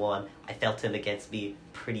became one. I felt him against me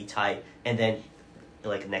pretty tight, and then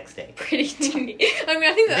like next day. Pretty tight. I mean,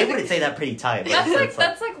 I think They that's wouldn't say that pretty tight. But That's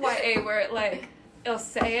it's like YA where it like it'll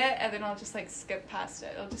say it and then I'll just like skip past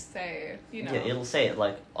it. It'll just say, you know. yeah, it'll say it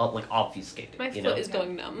like obfuscated. my you foot know. is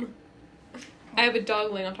going numb. I have a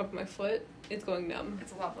dog laying on top of my foot. It's going numb.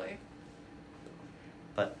 It's lovely.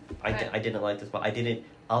 But I didn't like this. But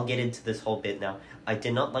I'll get into this whole bit now. I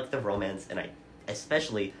did not like the romance, and I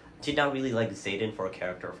especially did not really like Zayden for a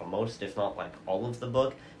character for most, if not like all of the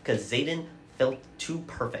book, because Zayden felt too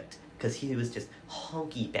perfect. because he was just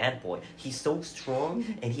hunky bad boy. He's so strong,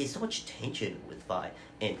 and he has so much tension with Vi.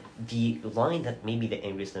 And the line that made me the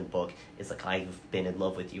angriest in the book is like, "I've been in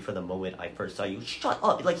love with you for the moment I first saw you." Shut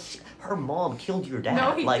up! Like, her mom killed your dad.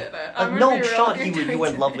 No, he like, didn't. no, shot. You were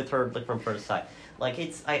in love with her like from first sight. Like,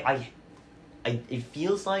 it's it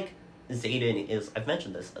feels like Xaden is. I've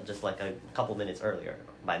mentioned this just like a couple minutes earlier.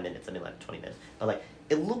 By minutes, I mean like 20 minutes. But like,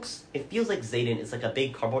 it feels like Xaden is like a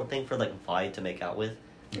big cardboard thing for like Vi to make out with.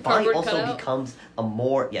 Vi Cardboard also cutout? becomes a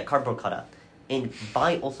more cardboard cutout. And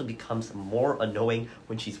Vi also becomes more annoying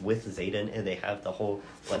when she's with Xaden and they have the whole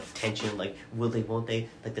like tension, like will they, won't they,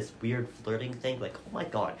 like this weird flirting thing. Like, oh my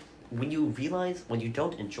god, when you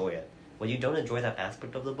don't enjoy it, when you don't enjoy that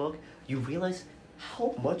aspect of the book, you realize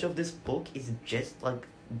how much of this book is just like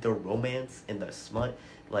the romance and the smut,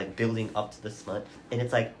 like building up to the smut, and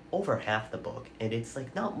it's like over half the book, and it's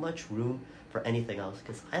like not much room for anything else,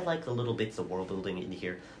 because I like the little bits of world building in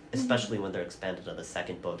here, especially when they're expanded on the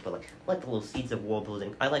second book, but like I like the little seeds of world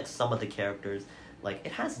building. I like some of the characters, like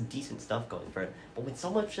it has decent stuff going for it, but when so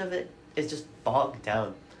much of it is just bogged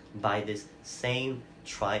down by this same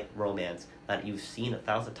trite romance that you've seen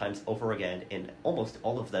 1,000 times over again, and almost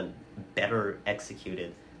all of them better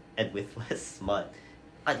executed and with less smut.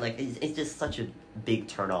 It's just such a big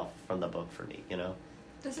turnoff from the book for me, you know?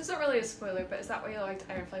 This isn't really a spoiler, but is that why you liked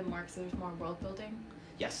Iron Flame more? Because there's more world building?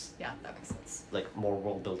 Yes. Yeah, that makes sense. Like, more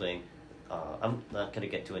world building. I'm not gonna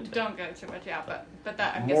get too into it. Don't go too much, yeah, but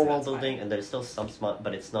that, I'm more guessing world that's building, fine. and there's still some smut,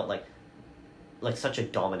 but it's not like such a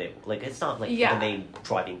dominant, like, it's not like Yeah. the main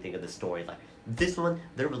driving thing of the story. Like, this one,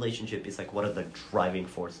 their relationship is like one of the driving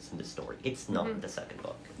forces in the story. It's not the second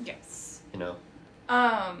book, Yes. you know?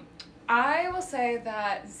 I will say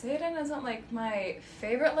that Xaden isn't like my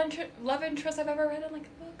favorite love interest I've ever read in like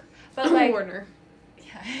a book, but like Warner.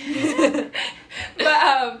 yeah.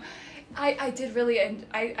 But I did really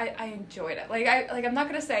I enjoyed it. I'm not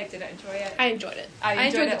gonna say I didn't enjoy it. I enjoyed it. I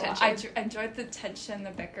enjoyed the it. tension. I enjoyed the tension,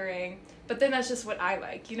 the bickering. But then that's just what I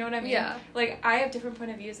like. You know what I mean? Yeah. Like I have different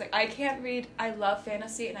point of views. Like I can't read. I love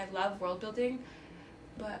fantasy and I love world building,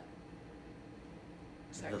 but.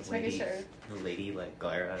 Sorry, just making sure. The lady, like,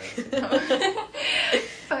 glare at it.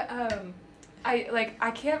 But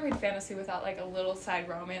I can't read fantasy without like a little side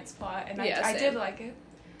romance plot, and Yeah, I same. did like it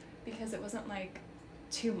because it wasn't like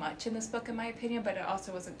too much in this book in my opinion, but it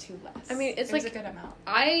also wasn't too less. I mean, it's it was like- a good amount.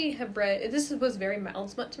 I have read, this was very mild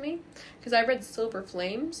smut to me, because I read Silver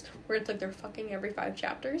Flames, where it's like they're fucking every 5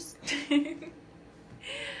 chapters.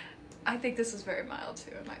 I think this was very mild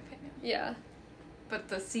too, in my opinion. Yeah. But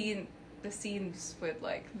the scenes with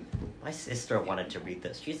like My sister wanted to read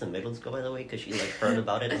this. She's in middle school, by the way, because she, like, heard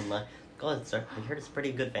about it, and I'm like, go ahead, sir, I heard it's a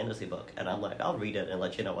pretty good fantasy book. And I'm like, I'll read it and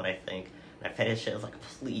let you know what I think. And I finished it, I was like,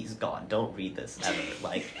 please, God, don't read this ever.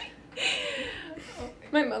 Like,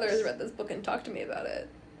 My mother has read this book and talked to me about it.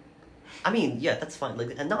 I mean, yeah, that's fine.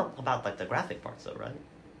 Like, and not about, like, the graphic parts, though, right?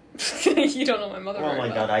 You don't know my mother Oh very my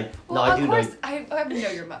well. God, I well, do of course, know. I know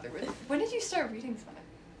your mother. When did you start reading smut?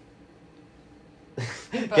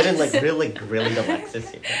 Getting, like, really grilling Alexis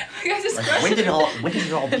here. You guys just Like, when did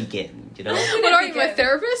it all begin, you know? What are you, my Begin.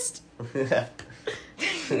 therapist?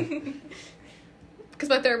 Because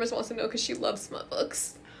my therapist wants to know because she loves smut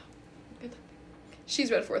books. Good.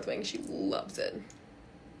 She's read Fourth Wing. She loves it.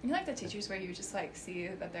 You like the teachers where you just like see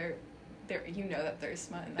that they're you know that there's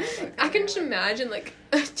smut in that book. I can just imagine, like,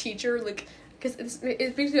 a teacher, like, because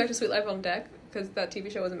it brings me back to Sweet Life on Deck, because that TV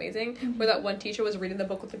show was amazing, where that one teacher was reading the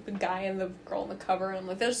book with, like, the guy and the girl on the cover, and I'm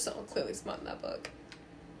like, there's so clearly smut in that book.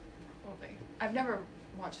 Probably. I've never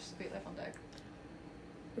watched Sweet Life on Deck.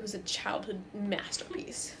 It was a childhood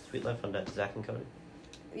masterpiece. Sweet Life on Deck, Zack and Cody.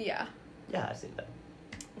 Yeah. Yeah, I've seen that.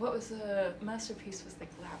 What was the masterpiece was like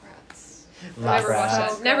Lab Rats. Never watched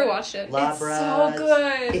Rats. it. Never watched it. Lab It's so Rats.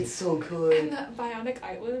 good. It's so And good. that Bionic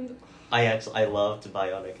Island. I loved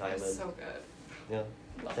Bionic It's Island. so good. Yeah.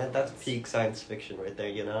 Love That's Rats. peak science fiction right there,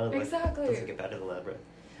 you know? Like, Exactly. doesn't get better than Lab Rats.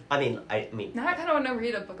 I mean, Now I kind of want to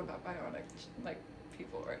read a book about bionic like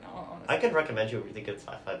people right now. Honestly. I could recommend you a really good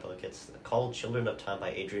sci-fi book. It's called Children of Time by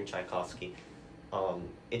Adrian Tchaikovsky.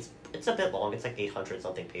 It's a bit long. It's like 800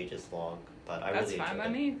 something pages long, but I That's really fine enjoyed by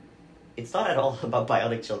it. me. It's not at all about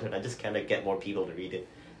bionic children. I just kind of get more people to read it.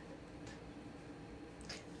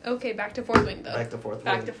 Okay, back to Fourth Wing, though. Back to Fourth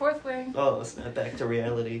Back Wing. to Fourth Wing. Oh, snap back to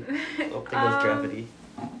reality. Oh, there goes gravity.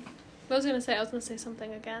 What was I was gonna say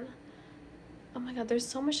something again. Oh my god, there's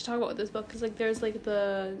so much to talk about with this book, because, like, there's, like,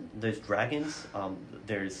 the... There's dragons.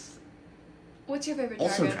 There's What's your favorite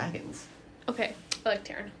also dragon? dragons. Okay, I like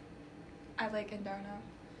Taryn. I like Indarno.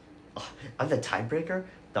 Oh, I'm the tiebreaker.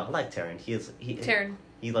 No, I like Terran. He is. Taryn.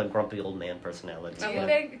 He's like grumpy old man personality.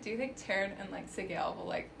 Do you think Taryn and like Sigale will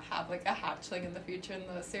like have like a hatchling in the future in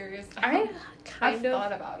the series? I I've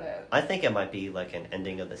thought about it. I think it might be like an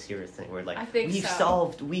ending of the series thing where like I think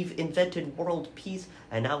we've invented world peace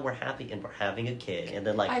and now we're happy and we're having a kid, and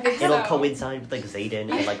then I like think it'll so. coincide with like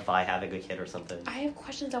Xaden and like Vi having a kid or something. I have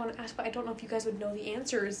questions I want to ask, but I don't know if you guys would know the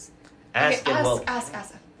answers. Ask him. Well,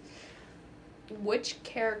 ask. Which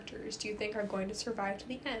characters do you think are going to survive to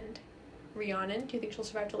the end? Rhiannon, do you think she'll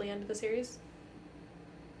survive till the end of the series?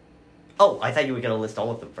 oh, I thought you were gonna list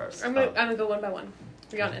all of them first. I'm gonna go one by one.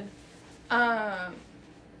 Rhiannon. I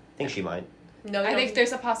think she might. No, I think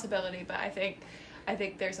there's a possibility, but I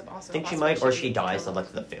think there's also. I think she might, or she dies in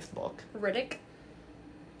like the 5th book. Riddick.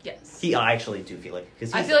 Yes. I actually do feel like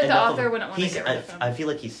because I feel like the author wouldn't want to get rid of him. I feel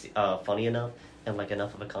like he's funny enough and like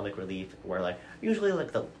enough of a comic relief where like usually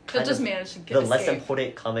like the He'll just manage to get the less escape.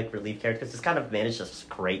 important comic relief characters just kind of manage to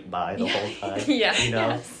scrape by the whole time. Yeah. You know,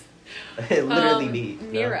 Yes. it literally be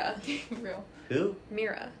Mira. Real. Who?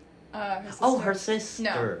 Mira. Her sister. Oh, her sister.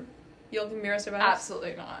 No. You don't think Mira survives?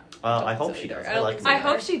 Absolutely not. I hope so she either. does. I don't like think so. I Mira.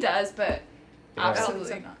 hope she does, but Yeah. absolutely I don't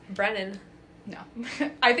think not. Brennan. No.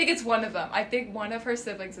 I think it's one of them. I think one of her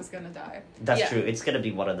siblings is gonna die. That's Yeah. true. It's gonna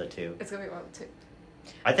be one of the two. It's gonna be one of the two.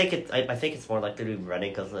 I think it's more likely to be Brennan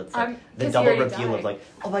because it's like the 'cause he double already reveal died. of like,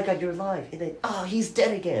 oh my god, you're alive, and then he's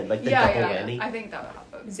dead again, like the Yeah, double yeah. whammy. I think that would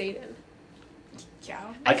happen. Zayden. Yeah.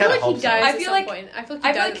 I I feel kinda like hope he so. dies I at feel some like- point. I feel like I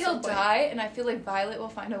he feel dies like at he'll some point. die, and I feel like Violet will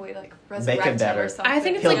find a way to like Make resurrect him him better. or something. I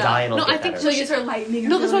think it's He'll like die and no. it'll I get think better. She'll use her lightning.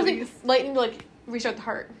 no. That's what I abilities. think. Lightning to like restart the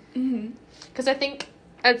heart. Mm-hmm. Because I think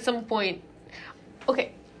at some point,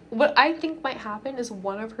 okay, what I think might happen is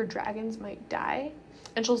one of her dragons might die,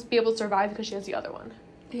 and she'll be able to survive because she has the other one.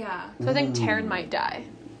 Yeah. So I think Ooh. Taryn might die.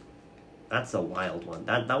 That's a wild one.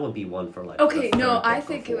 That would be one for like. Okay, the no, third I book or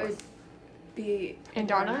think it would fourth. be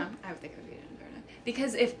Andarna? I would think it would be Andarna.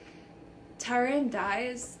 Because if Taryn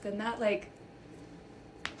dies, then that like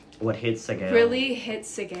What hits again? really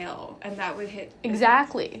hits Sigale, and that would hit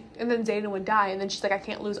Exactly. And then Zayden would die, and then she's like, I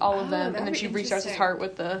can't lose all of Oh, them. that'd And then be she restarts his interesting. heart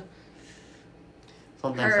with the.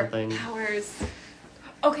 her something. powers.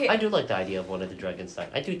 Okay, I do like the idea of one of the dragons dying.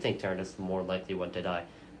 I do think Taryn is the more likely one to die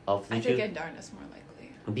of the I two. think Andarna's more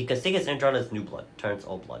likely. Because thing is, Andrana's new blood turns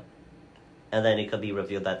old blood, and then it could be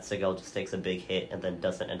revealed that Sigel just takes a big hit and then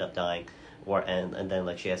doesn't end up dying, and then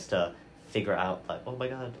like she has to figure out like, oh my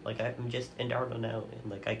god, like I'm just Andarna now,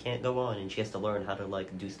 and like I can't go on, and she has to learn how to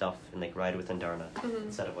like do stuff and like ride with Andarna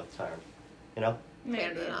instead of with Taryn, you know.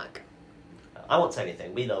 Maybe. I won't say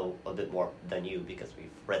anything. We know a bit more than you because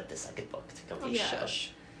we've read the second book to complete. Yeah.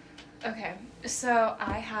 Shush. Okay, so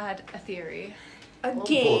I had a theory. A Book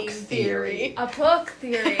game theory. theory. A book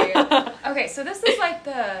theory. Okay, so this is like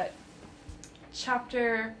the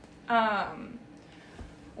chapter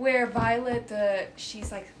where Violet,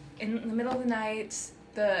 she's like in the middle of the night.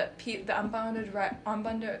 The unbonded And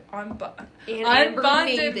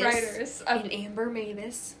unbonded writers. And Amber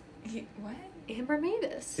Mavis. What? Amber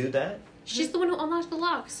Mavis. Do that? She's the one who unlocked the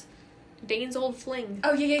locks. Dane's old fling.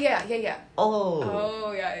 Oh yeah. Oh.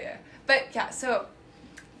 Oh yeah. But yeah, so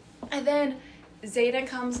and then Zayden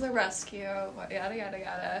comes to the rescue, yada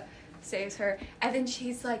yada, saves her, and then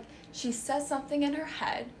she's like, she says something in her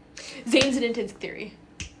head. Zane's an intense theory.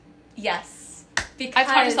 Yes, because I've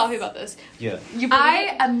talked to Sophie about this. Yeah. You believe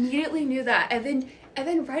I it? immediately knew that, and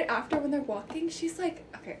then right after when they're walking, she's like,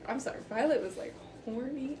 okay, I'm sorry, Violet was like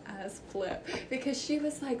horny as flip because she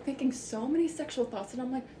was like thinking so many sexual thoughts, and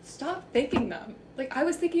I'm like, stop thinking them. Like I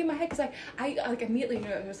was thinking in my head because I like immediately knew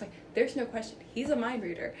it. I was like, there's no question, he's a mind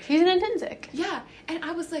reader. He's an intensic. Yeah, and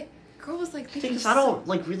I was like, girl was like thinking. Because I don't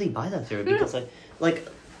like really buy that theory because like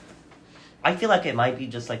I feel like it might be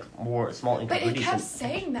just like more small But it incongruities. kept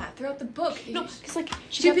saying that throughout the book. No, because like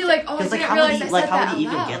She'd be like, oh, I Because like didn't how realize would I he said like how that would he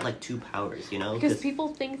out even loud. get like 2 powers? You know? Because people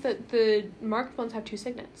think that the marked ones have 2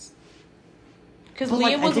 signets. Because But,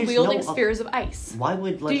 like, Liam was there's wielding no spears of ice. Why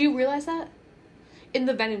would like? Did you realize that? In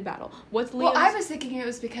the Venom battle. What's Liam's... Well, I was thinking it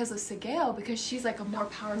was because of Sigale, because she's like a more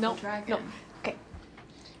powerful dragon. No. Okay.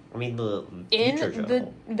 I mean the In future the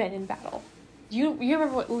journal. Venom battle. You remember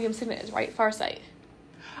what Liam's signet is, right? Farsight.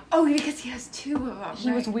 Oh, because he has 2 of them.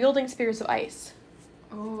 He was wielding spears of ice.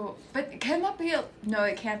 Oh, but can that be? No,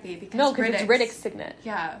 it can't be because No, because it's Riddick's signet.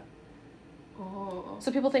 Yeah. Oh.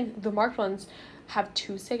 So people think the marked ones have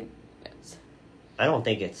 2 signets. I don't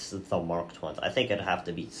think it's the marked ones. I think it'd have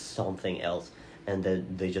to be something else, and then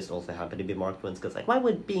they just also happen to be marked ones. Because like, why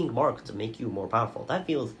would being marked make you more powerful? That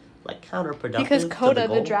feels like counterproductive. Because to Coda,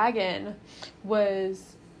 the goal. dragon,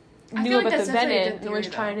 was I knew feel like about the that's definitely a Venom good and was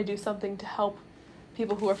theory, trying though. to do something to help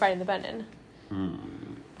people who are fighting the Venom.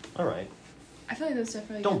 All right. I feel like that's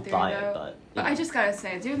definitely Don't a good theory, buy though. it, but. But I just gotta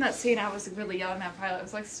say, during that scene, I was really yelling at Violet. I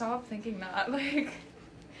was like, stop thinking that. Like,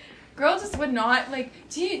 girl just would not, like,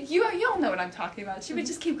 you all know what I'm talking about. She would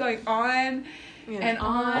just keep going on and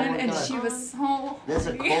on, Oh my and God. she was so There's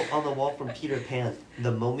a horny. quote on the wall from Peter Pan.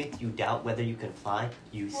 The moment you doubt whether you can fly,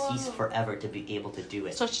 you cease Whoa. forever to be able to do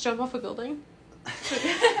it. So she jump off a building?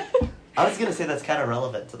 I was gonna say that's kind of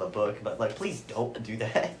relevant to the book, but like, please don't do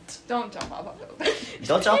that. Don't jump off a building.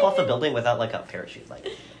 Don't jump off a building without like a parachute, like,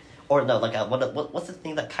 or no, like a what's the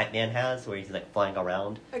thing that Kite Man has where he's like flying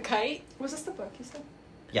around? A kite? Was this the book you said?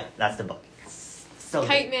 Yeah, that's the book. So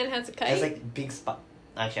Kite Man has a kite? It's like big spot.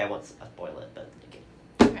 Actually, I won't spoil it, but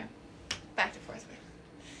Okay. Back to fourth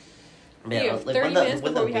grade. You yeah, have like 30 minutes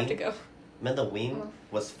when before the we have to wing, go. when the wing Oh.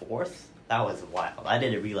 was fourth, that was wild. I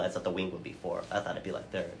didn't realize that the wing would be fourth. I thought it'd be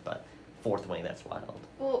like third, but fourth wing, that's wild.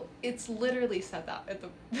 Well, it's literally said that at the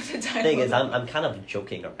title. Thing is, of the I'm kind of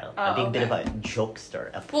joking around. Oh, I'm being a bit of okay. a jokester,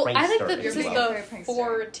 a Well, prankster I think that as this is well. Very the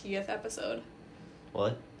prankster. 40th episode.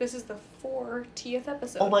 What? This is the 40th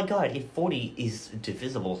episode. Oh my god, if 40 is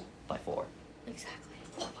divisible by 4. Exactly.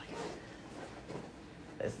 Oh my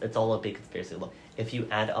god. It's all a big conspiracy. Look, if you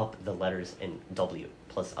add up the letters in W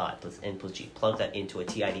plus I plus N plus G, plug that into a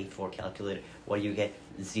TID4 calculator, what do you get?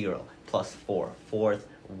 0 plus 4. Fourth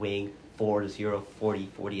wing,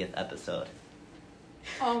 40th episode.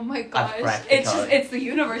 Oh my gosh. cracked the It's code. it's the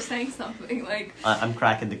universe saying something like I'm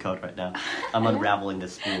cracking the code right now. I'm unraveling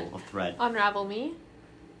this spool of thread. Unravel Me.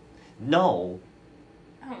 No.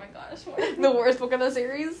 oh my gosh. What? The worst book in the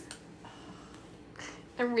series.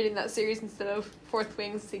 I'm reading that series instead of Fourth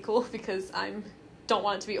Wing's sequel because don't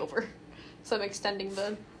want it to be over. So I'm extending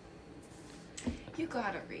the... You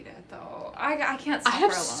gotta read it though. I can't I suffer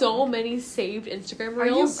have alone. so many saved Instagram Are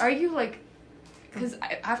you reels. like because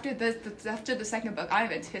after the second book,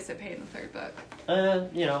 I'm anticipating the third book.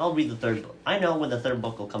 I'll read the third book. I know when the third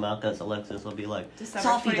book will come out because Alexis will be like, December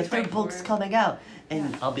Sophie, the third 2024. book's coming out. And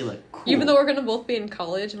Yeah. I'll be like, cool. Even though we're going to both be in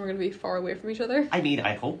college and we're going to be far away from each other. I mean,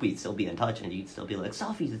 I hope we'd still be in touch and you'd still be like,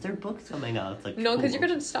 Sophie, the third book's coming out. It's like, No, because cool. you're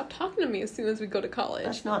going to stop talking to me as soon as we go to college.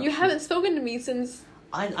 That's not You true. haven't spoken to me since...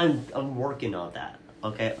 I'm working on that.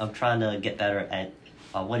 Okay, I'm trying to get better at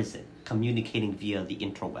communicating via the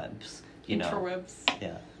interwebs. You know, interwebs.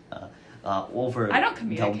 yeah, over I don't the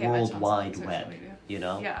communicate much World on Wide social Web. media. You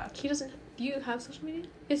know, Yeah. He doesn't... Do you have social media?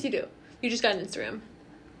 Yes, you do. You just got an Instagram.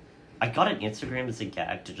 I got an Instagram as a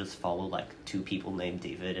gag to just follow like 2 people named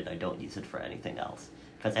David, and I don't use it for anything else.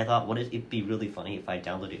 Because I thought, wouldn't it be really funny if I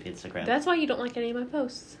downloaded Instagram? That's why you don't like any of my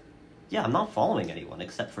posts. Yeah, I'm not following anyone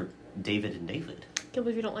except for David and David. Can't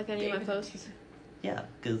believe you don't like any of my David. posts. Yeah,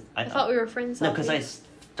 because I thought we were friends. No, because I Sophie.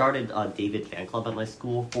 started a David fan club at my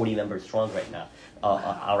school, 40 members strong right now,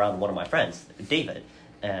 around one of my friends, David.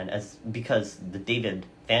 And because the David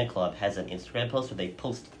fan club has an Instagram post where they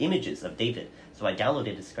post images of David. So I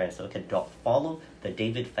downloaded Instagram so I could follow the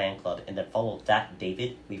David fan club and then follow that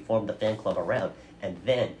David. We formed the fan club around. And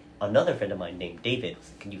then another friend of mine named David was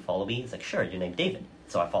like, can you follow me? He's like, sure, you're named David.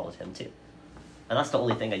 So I followed him too. And that's the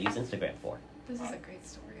only thing I use Instagram for. This is a great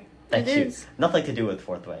story. Thank It you. is. Nothing to do with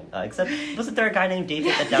Fourth Wing. Except, wasn't there a guy named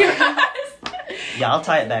David that died? Yeah, I'll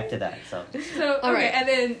tie it back to that. So So All okay, right. and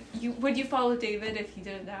then would you follow David if he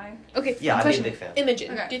didn't die? Okay. yeah, I'm a question. big fan.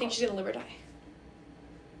 Imogen, Okay, do you think cool. she's gonna live or die?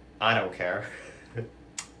 I don't care.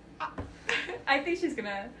 I think she's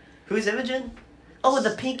gonna. Who's Imogen? Oh,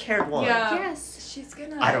 the pink-haired one. Yeah. Yes. She's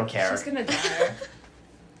gonna. I don't care. She's gonna die.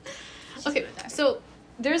 She's Okay, gonna die. so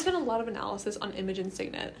there's been a lot of analysis on Imogen's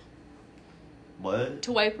signet What?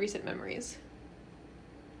 to wipe recent memories.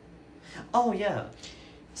 Oh yeah.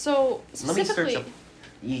 So Let me search specifically, up.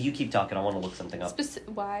 You keep talking. I want to look something up.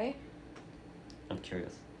 why? I'm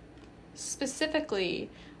curious. Specifically,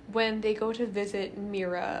 when they go to visit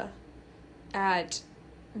Mira at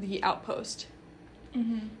the outpost,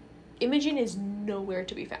 Mm-hmm. Imogen is nowhere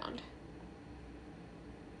to be found.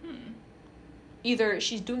 Either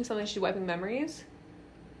she's doing something, she's wiping memories,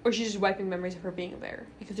 or she's just wiping memories of her being there,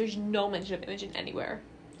 because there's no mention of Imogen anywhere.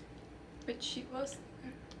 But she was.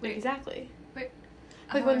 Exactly. Wait.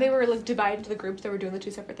 Like when they were like divided into the groups that were doing the 2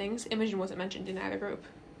 separate things, Imogen wasn't mentioned in either group.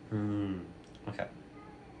 Okay.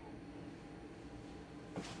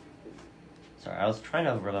 Sorry, I was trying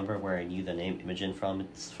to remember where I knew the name Imogen from.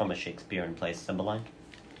 It's from a Shakespearean play, Cymbeline.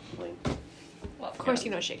 Well, Of course,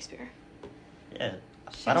 you know Shakespeare. Yeah.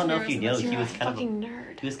 I don't know if you know, You're he a was kind of fucking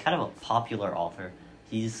nerd. he was kind of a popular author.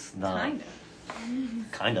 He's the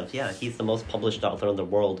Kind of. yeah. He's the most published author in the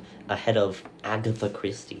world, ahead of Agatha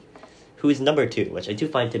Christie, who is number 2, which I do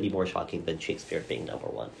find to be more shocking than Shakespeare being number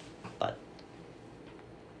 1. But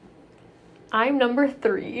I'm number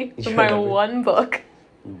 3 You're for my number- one book.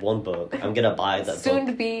 one book. I'm gonna buy that Soon book.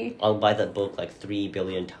 to be. I'll buy that book like 3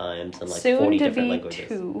 billion times in like Soon 40 to different be languages.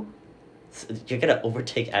 2. You're gonna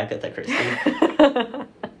overtake Agatha Christie.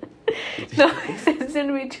 No, it's soon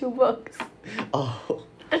to be 2 books. Oh.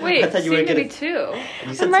 Wait, I thought you were soon to gonna. be 2.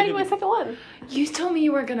 You said I'm writing soon my to second one. You told me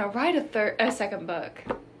you were gonna write a second book.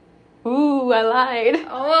 Ooh, I lied.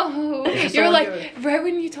 Oh, Is this you're the one like right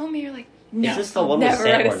when you told me you're like, no, Is this the I'll one with never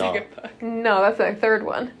Sam write a or not? second book. No, that's the third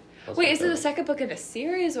one. Be... Wait, is it a second book in a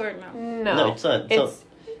series or no? No, No, it's not. It's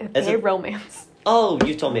is a it- romance Oh,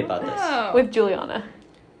 you told me about this. Oh. with Juliana.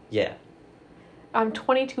 Yeah. I'm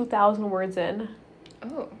 22,000 words in.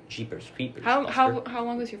 Oh. Jeepers Creepers. How Oscar.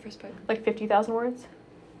 long was your first book? Like 50,000 words.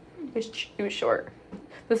 It was short.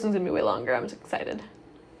 This one's gonna be way longer. I'm just excited.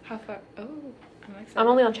 How far? Oh, I'm excited. I'm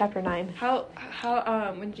only on chapter 9. How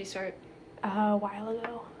when did you start? A while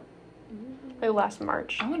ago. Like last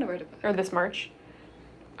March. I want to write a book. Or this March.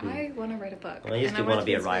 I want to write a book. Well, I used and to want to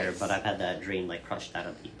be a writer, series. but I've had that dream like crushed out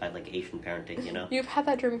of me by like Asian parenting, you know. You've had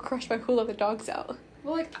that dream crushed by Who Let the Dogs Out.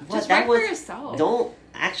 Well, like What? just That write was- for yourself. Don't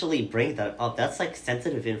actually bring that up. That's like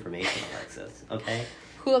sensitive information, Alexis. Okay.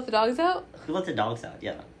 Who Let the Dogs Out? Who let the dogs out?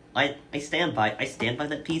 Yeah. I stand by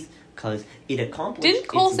that piece because it accomplished. Didn't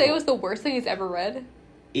Cole its say it goal. was the worst thing he's ever read?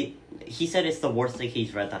 He said it's the worst thing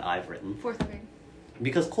he's read that I've written Fourth grade.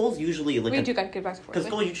 because Cole's usually like. We do gotta get back to Because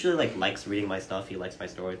fourth. Cole usually like likes reading my stuff. He likes my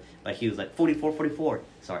stories. But he was like 44.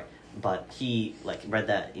 Sorry, but he like read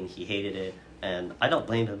that and he hated it, and I don't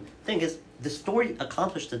blame him. Thing is, the story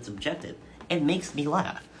accomplished its objective and makes me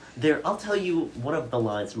laugh. I'll tell you one of the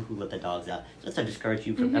lines from Who Let the Dogs Out, just to discourage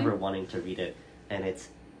you from ever wanting to read it, and it's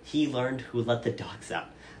he learned who let the dogs out.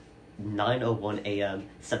 9:01 a.m.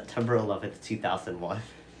 September 11th, 2001.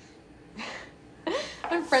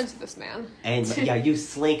 I'm friends with this man. And yeah, you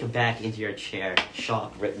slink back into your chair,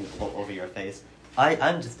 shock written all over your face.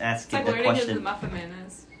 I'm just It's asking like the learning who the question. Muffin Man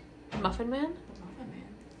is. Muffin Man? The Muffin Man.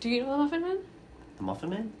 Do you know the Muffin Man? The Muffin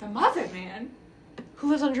Man? The Muffin Man. Who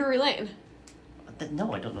lives on Drury Lane?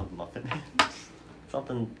 No, I don't know the Muffin Man.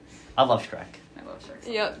 Something. I love Shrek. I love Sharks.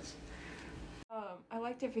 Yep. I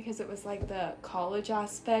liked it because it was like the college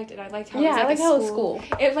aspect, and I liked how Yeah, it was I like like a how it was school.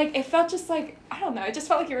 school. It felt just like I don't know. It just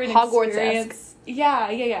felt like you were in an Hogwarts-esque. experience.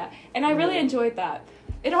 Yeah, and I really enjoyed that.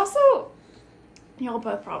 It also, y'all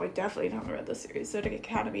both probably definitely haven't read the series Zodiac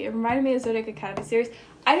Academy. It reminded me of Zodiac Academy series.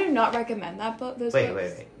 I do not recommend that book. Those books.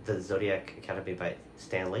 Wait. The Zodiac Academy by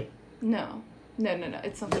Stanley? No.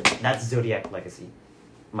 It's something. That's Zodiac Legacy.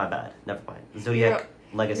 My bad. Never mind. Zodiac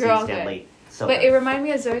Legacy you're all Stanley. So But good. it reminded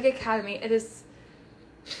me of Zodiac Academy. It is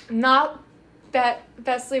not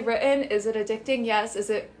bestly written. Is it addicting? Yes. Is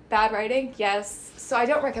it bad writing? Yes. So I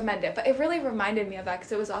don't recommend it. But it really reminded me of that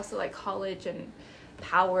because it was also like college and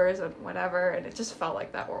powers and whatever, and it just felt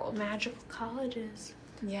like that world. Magical colleges.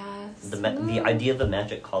 Yes. The idea of the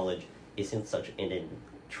magic college isn't such an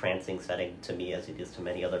entrancing setting to me as it is to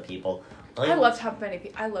many other people. I loved how many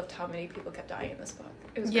people kept dying in this book.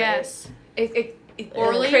 It was great. Yes. It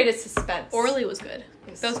Orly? created suspense. Orly was good.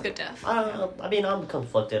 It was That was so good death. I mean, I'm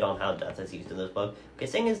conflicted on how death is used in this book. Okay,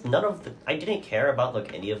 thing is, I didn't care about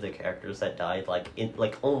like any of the characters that died.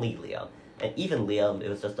 Only Liam, and even Liam, it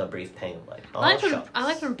was just a brief pang of like, oh, I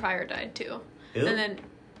liked when Pryor died too. Who? And then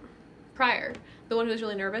Pryor, the one who was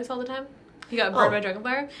really nervous all the time. He got burned Oh. by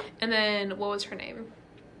Dragonfire. And then what was her name?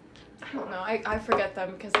 I don't know. I forget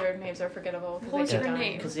them because their names are forgettable. 'cause What they was keep her dying.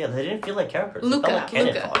 name? Because yeah, they didn't feel like characters. They felt Luca. like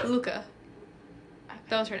cannon fodder. Luca.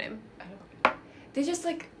 That was her name. I don't. They just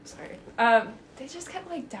like sorry. They just kept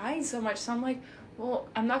like dying so much. So I'm like, well,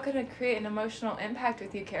 I'm not gonna create an emotional impact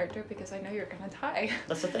with you, character, because I know you're gonna die.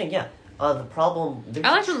 That's the thing, yeah. The problem.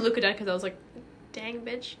 I liked when Luca died because I was like, dang,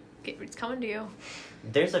 bitch. It's coming to you.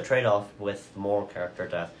 There's a trade-off with more character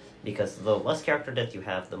death because the less character death you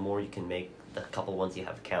have, the more you can make the couple ones you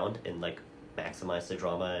have count and like maximize the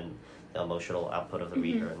drama and the emotional output of the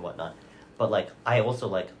reader and whatnot. But like I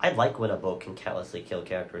like when a book can callously kill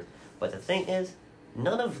characters. But the thing is,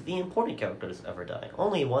 none of the important characters ever died.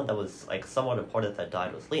 Only one that was like somewhat important that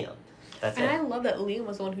died was Liam. That's And it. I love that Liam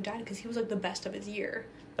was the one who died because he was like the best of his year.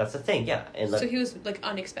 That's the thing, yeah. And like, So he was like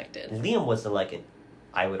unexpected. Liam wasn't like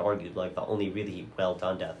I would argue like the only really well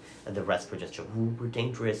done death, and the rest were just ooh, we're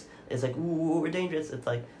dangerous. It's like ooh, we're dangerous. It's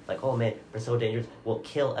like oh man, we're so dangerous. We'll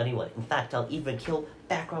kill anyone. In fact, I'll even kill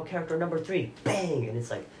background character number 3. Bang, and it's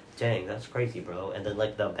like dang, that's crazy, bro. And then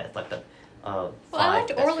like the Well, I liked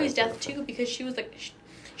best Orly's friends death of the- too because she was like,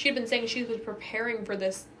 she had been saying she was preparing for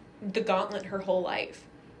the gauntlet her whole life.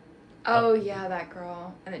 Oh yeah, that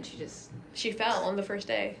girl. And then she just. She fell on the first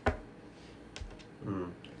day Mm.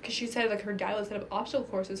 because she said like her dad would set up obstacle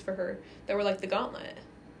courses for her that were like the gauntlet.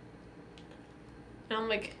 And I'm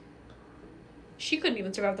like, she couldn't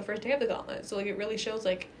even survive the first day of the gauntlet. So, like, it really shows,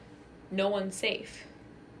 like, no one's safe.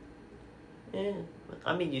 Yeah,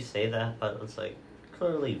 I mean, you say that, but it's like,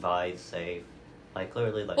 clearly Vi's safe. Like,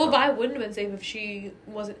 clearly, like... Well, Vi wouldn't have been safe if she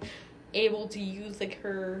wasn't able to use, like,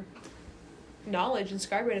 her knowledge and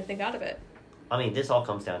Skybrain and think out of it. I mean, this all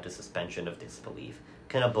comes down to suspension of disbelief.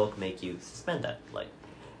 Can a book make you suspend that? Like,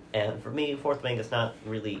 and for me, Fourth Wing is not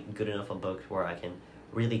really good enough a book where I can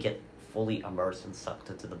really get fully immersed and sucked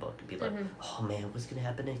into the book and be like, oh man, what's gonna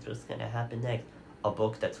happen next? What's gonna happen next? A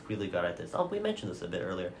book that's really good at this. Oh, we mentioned this a bit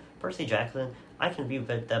earlier. Percy Jackson, I can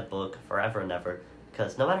reread that book forever and ever,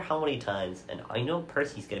 because no matter how many times, and I know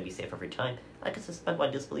Percy's gonna be safe every time, I could suspend my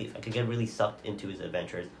disbelief. I could get really sucked into his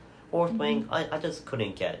adventures. Fourth Wing, I just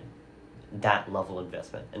couldn't get that level of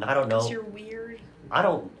investment. And I don't know. Because you're weird.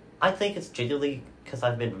 I think it's genuinely because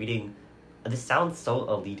I've been reading, this sounds so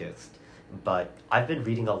elitist, but I've been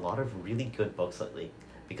reading a lot of really good books lately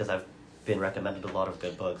because I've been recommended a lot of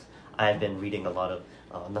good books. I've been reading a lot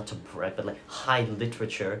of, not to brag, but like high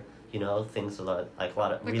literature, you know, things a lot, like a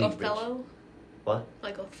lot of Like really Othello? rich. What?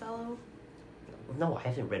 Like Othello? No, I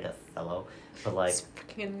haven't read Othello, but like, It's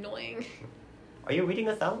fucking annoying. are you reading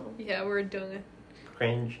Othello? Yeah, we're doing it.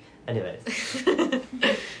 Cringe. Anyways.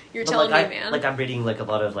 You're But, telling like, me, man. Like, I'm reading, like, a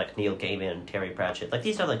lot of, like, Neil Gaiman and Terry Pratchett. Like,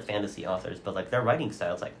 these are, like, fantasy authors, but, like, their writing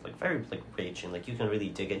style's, like very, like, rich, and, like, you can really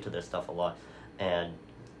dig into their stuff a lot. And...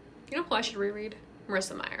 You know who I should reread?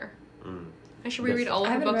 Marissa Meyer. Mm. I should reread all I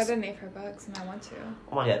of her haven't books. read any of her books, and I want to.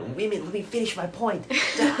 Oh my god, women, let me finish my point!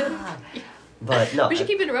 Ah. But, no. We should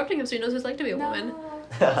keep interrupting him so he knows what it's like to be a woman.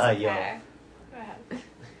 Yeah. Go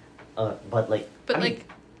ahead. But, like... But, I mean, like...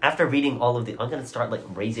 after reading all of the... I'm gonna start, like,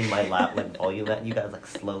 raising my like, volume at you guys, like,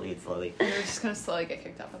 slowly. We're just gonna slowly get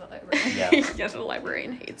kicked out of the library. Yeah. Yes, the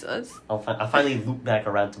librarian hates us. I finally loop back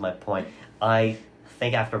around to my point. I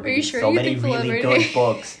think after reading sure so you many think the really librarian- good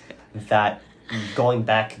books that going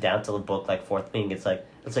back down to the book like Fourth Wing, it's like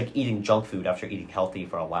eating junk food after eating healthy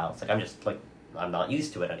for a while. It's like I'm not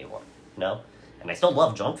used to it anymore, you know? And I still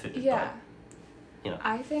love junk food. Yeah. But, you know.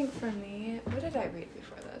 I think for me, what did I read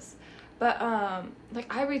before this? But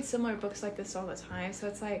like I read similar books like this all the time, so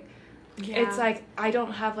it's like it's like I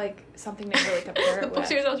don't have like something to really compare The it book with.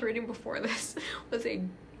 series I was reading before this was a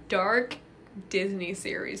dark Disney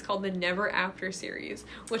series called the Never After series,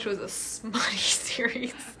 which was a smutty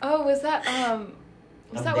series. Oh, was that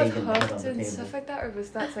with bacon on Hooked the and table. stuff like that, or was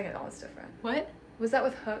that something else different? What? Was that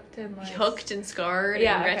with Hooked and like Hooked and Scarred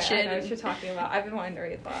Yeah, and okay, Wretched. I know what you're talking about. I've been wanting to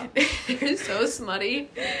read that. They're so smutty.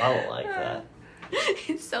 I don't like that.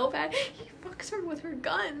 It's so bad. He fucks her with her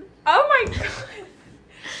gun. Oh my god!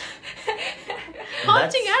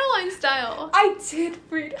 Haunting Adeline style. I did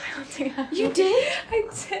read Haunting Adeline. You did? I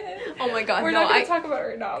did. Oh my god, We're no, not going I to talk about it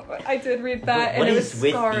right now, but I did read that, What and it is was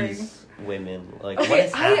with scarring. these women? Like, what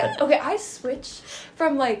has happened? I switch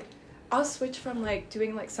from like, I'll switch from like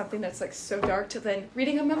doing like something that's like so dark to then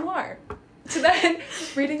reading a memoir, to then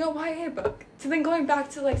reading a YA book, to then going back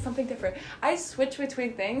to like something different. I switch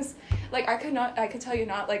between things. Like I could tell you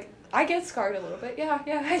not, like I get scarred a little bit. Yeah,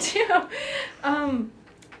 I do.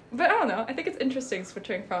 But I don't know. I think it's interesting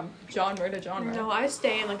switching from genre to genre. No, I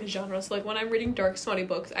stay in like a genre. So like when I'm reading dark smutty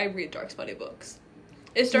books, I read dark smutty books.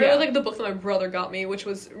 It started Yeah. with like the book that my brother got me, which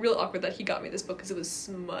was real awkward that he got me this book because it was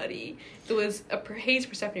smutty. It was a Hades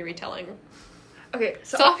Persephone retelling. Okay,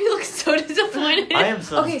 so Sophie looks so disappointed. I am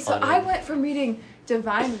so okay, so disappointed. I went from reading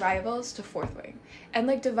Divine Rivals to Fourth Wing. And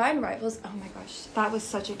like Divine Rivals, oh my gosh, that was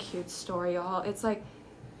such a cute story, y'all. It's like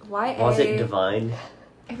YA. Was it divine?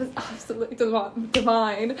 It was absolutely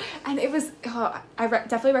divine. And it was,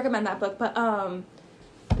 definitely recommend that book, but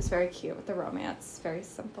it was very cute with the romance, very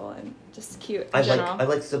simple and just cute in general. I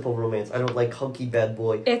like simple romance. I don't like hunky bad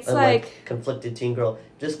boy. It's I like conflicted teen girl.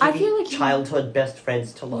 Just I give feel me like you- childhood best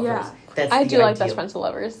friends to lovers. Yeah. That's I the do like ideal. best friends to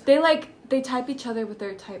lovers. they type each other with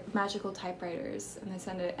their magical typewriters and they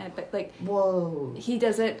send it, and but like Whoa. he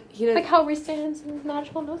doesn't Like how we stand in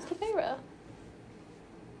magical notes to Feyre.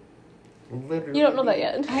 Literally. You don't know that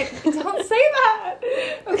yet. I don't say that.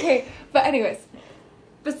 Okay, but anyways,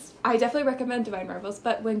 but I definitely recommend Divine Rivals.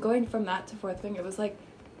 But when going from that to Fourth Wing, it was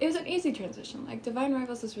an easy transition. Like Divine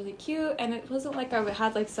Rivals was really cute, and it wasn't like I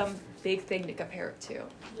had like some big thing to compare it to.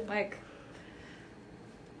 Like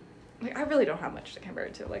I really don't have much to compare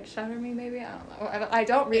it to. Like Shatter Me, maybe, I don't know. I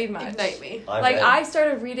don't read much. Ignite Me. I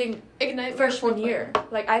started reading Ignite Me. freshman or year. Fourth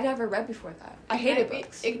Wing. Like I never read before that. I hated Ignite Me.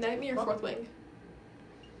 books. Ignite Me or Fourth Wing.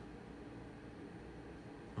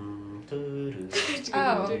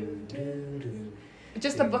 Oh.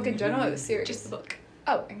 Just the book in general, or the series. Just the book.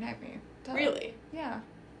 Oh, Ignite Me. Duh. Really? Yeah.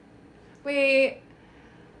 Wait.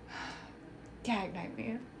 Yeah, Ignite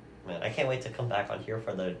Me. Man, I can't wait to come back on here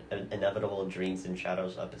for the inevitable Dreams and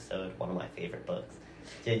Shadows episode. One of my favorite books.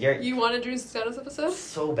 Dude, You want a Dreams and Shadows episode?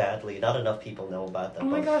 so badly. Not enough people know about that Oh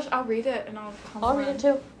my book. gosh, I'll read it and I'll come I'll read it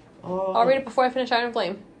too. Oh, I'll read it before I finish Iron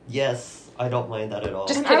Flame. Yes, I don't mind that at all.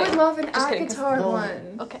 Just And kidding. I would love an Just kidding, 'cause- Avatar No.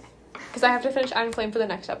 one. Okay. Because I have to finish Iron Flame for the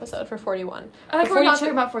next episode for 41. I like But we're not 42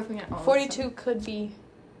 talking about Fourth Wing at all. 42 could be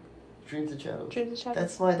Dreams and Shadows. Dreams and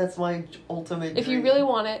Shadows. That's my ultimate. If you dream. really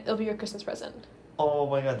want it, it'll be your Christmas present. Oh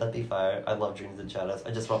my god, that'd be fire! I love Dreams and Shadows.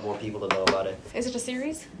 I just want more people to know about it. Is it a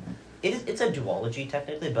series? It's a duology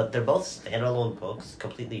technically, but they're both standalone books,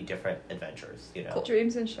 completely different adventures. You know. Cool.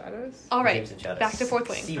 Dreams and Shadows. All right. Dreams and Shadows. Back to Fourth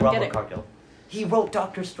Wing. See Get Robert it. Cargill. He wrote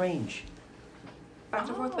Doctor Strange. Back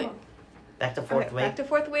to Fourth Oh. Wing. Back to Fourth Okay, Wing. Back to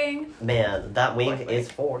Fourth Wing. Man, that wing Fourth Wing.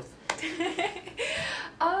 is fourth.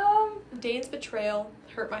 Dane's betrayal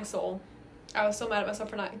hurt my soul. I was so mad at myself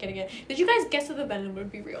for not getting it. Did you guys guess that the Venom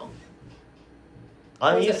would be real?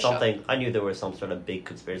 I Or was knew it a show? something. I knew there was some sort of big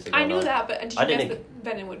conspiracy I going knew on. that, but did I you guess didn't-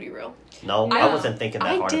 that Venom would be real? No, No. I wasn't thinking that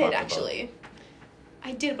I hard did about the actually.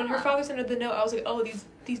 I did. When her father sent her the note, I was like, "Oh,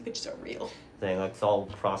 these bitches are real." thing. Like, it's all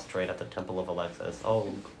prostrate at the Temple of Alexis.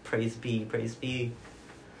 Oh, praise be, praise be.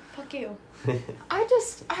 Fuck you. I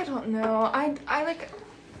don't know. I like,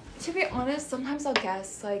 to be honest, sometimes I'll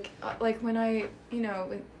guess, like when I,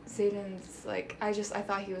 when Zayden's, like, I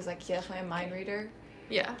thought he was, like, definitely a mind reader.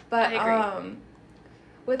 Yeah, But, I agree.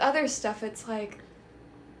 with other stuff, it's like,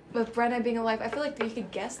 with Brenna being alive, I feel like you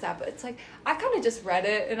could guess that, but it's like, I kind of just read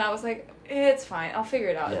it, and I was like, it's fine, I'll figure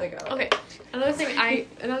it out as I go. Okay, another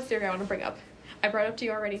theory I want to bring up. I brought up to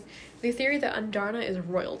you already. The theory that Andarna is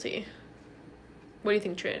royalty. What do you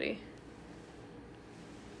think, Trinity?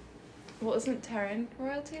 Well, isn't Terran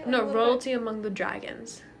royalty? Like, a No, little royalty among the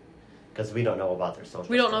dragons. Because we don't know about their social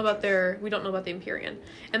We don't know about structures. we don't know about the Empyrean,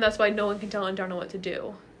 and that's why no one can tell Andarna what to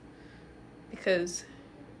do. Because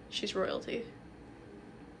she's royalty.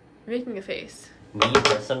 You're making a face. Me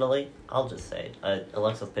personally, I'll just say,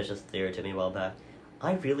 Alexis pitched this theory to me a while back.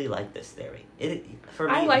 I really like this theory. For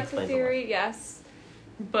me, I it like the explains a lot. theory, yes.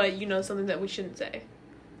 But you know something that we shouldn't say.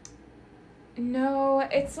 No,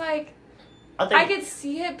 it's like, I think I could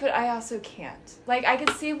see it, but I also can't. Like, I could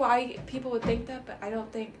see why people would think that, but I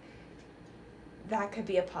don't think that could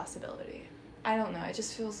be a possibility. I don't know. It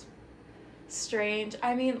just feels strange.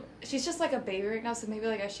 I mean, she's just like a baby right now, so maybe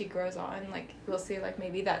like as she grows on, like we'll see like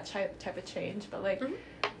maybe that type of change. But like Mhm.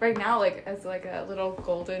 right now, like as like a little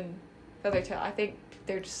golden feather tail, I think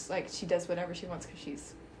they're just like she does whatever she wants because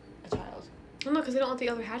she's a child. Well, no, because they don't let the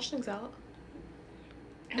other hatchlings out.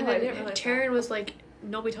 And Oh, I then didn't realize Tyrion was like,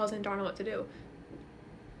 nobody tells Andarna what to do.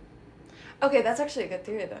 Okay, that's actually a good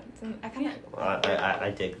theory then. So I kind of I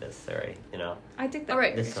dig this theory, you know. I think that. All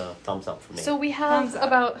right. This thumbs up for me. So we have Thumbs up.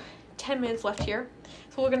 about 10 minutes left here.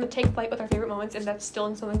 So we're going to take flight with our favorite moments, and that's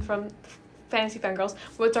stealing something from Fantasy Fangirls.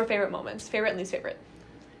 What's our favorite moments? Favorite and least favorite?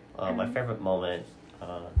 My favorite moment,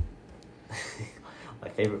 my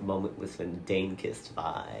favorite moment was when Dane kissed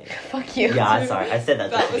Vi. Fuck you. Yeah, I'm sorry. I said that.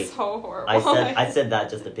 That just to was be- so horrible. I said that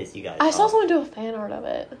just to piss you guys I saw off. someone do a fan art of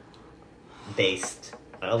it. Based.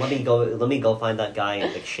 Let me go find that guy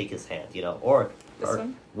and like shake his hand, you know. Or This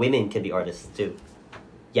one? women can be artists too.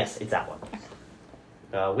 Yes, it's that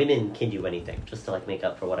one. Women can do anything, just to like make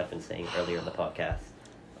up for what I've been saying earlier in the podcast.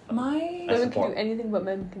 My I Women can support. do anything but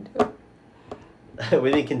men can do.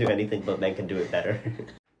 Women can do anything, but men can do it better.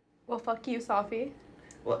 Well, fuck you, Safi.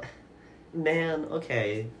 What? Man,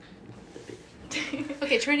 okay.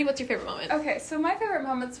 Okay, Trinity, what's your favorite moment? Okay, so my favorite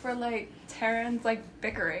moments were like Terran's like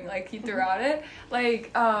bickering, like he throughout it. Like,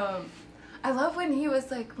 I love when he was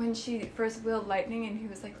like when she first wielded lightning and he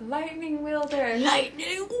was like lightning wielder.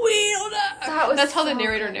 Lightning wielder! That's how the so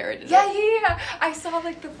narrator good. narrated Yeah, it. yeah. I saw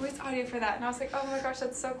like the voice audio for that and I was like, oh my gosh,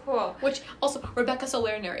 that's so cool. Which, also, Rebecca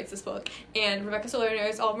Soler narrates this book. And Rebecca Soler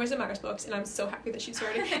narrates all of Marissa Meyer's books. And I'm so happy that she's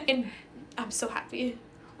starting. And I'm so happy.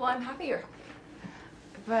 Well, I'm happy you're.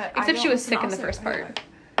 But I Except she don't was listen sick in the also first part.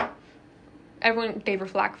 anyway. Everyone gave her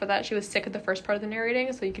flack for that. She was sick at the first part of the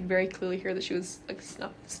narrating, so you could very clearly hear that she was like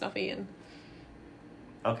snuffy and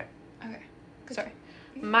Okay. Okay. sorry.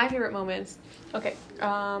 My favorite moments. Okay,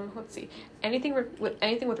 let's see. Anything with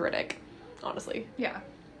Riddick, honestly. Yeah.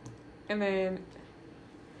 And then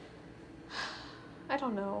I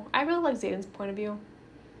don't know. I really like Zayden's point of view.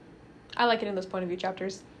 I like it in those point of view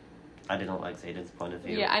chapters. I didn't like Zayden's point of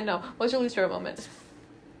view. Yeah, I know. What's your least favorite moment?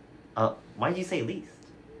 Why'd you say least?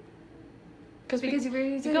 Because you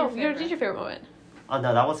already did you your already did favorite. your favorite moment. Oh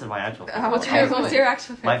no, that wasn't my actual favorite. What's your moment. favorite What's your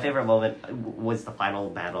actual favorite? My favorite moment was the final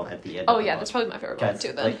battle at the end. Oh of the yeah, book. that's probably my favorite moment Guys,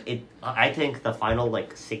 too. Then like I think the final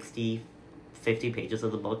like 60, 50 pages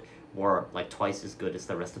of the book were like twice as good as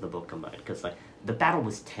the rest of the book combined. Because like the battle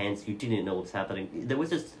was tense, you didn't know what was happening. There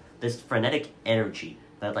was this frenetic energy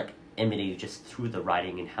that like emanated just through the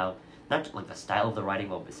writing and how not like the style of the writing,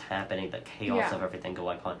 what was happening, the chaos of everything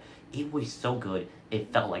going on. It was so good.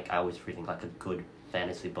 It felt like I was reading like a good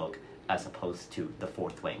fantasy book as opposed to The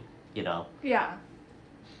Fourth Wing, you know? Yeah.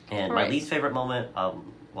 And my least favorite moment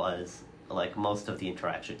was like most of the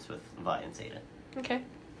interactions with Vi and Zeta. Okay.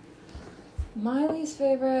 My least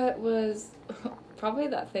favorite was probably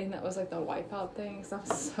that thing that was like the wipeout thing, because I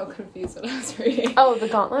was so confused when I was reading. Oh, the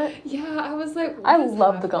gauntlet? Yeah, I was like, I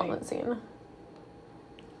love the gauntlet scene.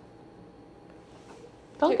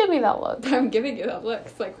 Don't give me that look. I'm giving you that look.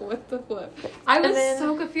 It's like, what the flip? I was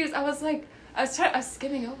so confused. I was like, I was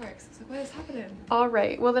skimming over it, 'cause I was like, what is happening? All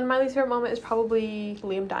right. Well, then my least favorite moment is probably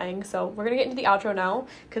Liam dying. So we're going to get into the outro now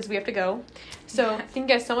because we have to go. So thank you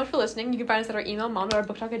guys so much for listening. You can find us at our email,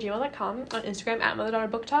 mom.booktalk@gmail.com, on Instagram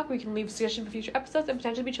 @mother.booktalk, where you can leave suggestions for future episodes and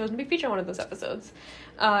potentially be chosen to be featured on one of those episodes.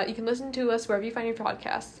 You can listen to us wherever you find your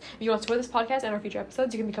podcasts. If you want to support this podcast and our future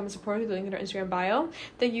episodes, you can become a supporter through the link in our Instagram bio.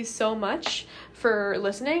 Thank you so much for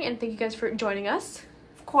listening, and thank you guys for joining us.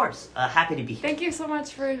 Of course, happy to be here. Thank you so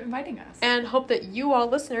much for inviting us. And hope that you all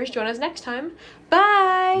listeners join us next time.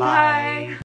 Bye! Bye.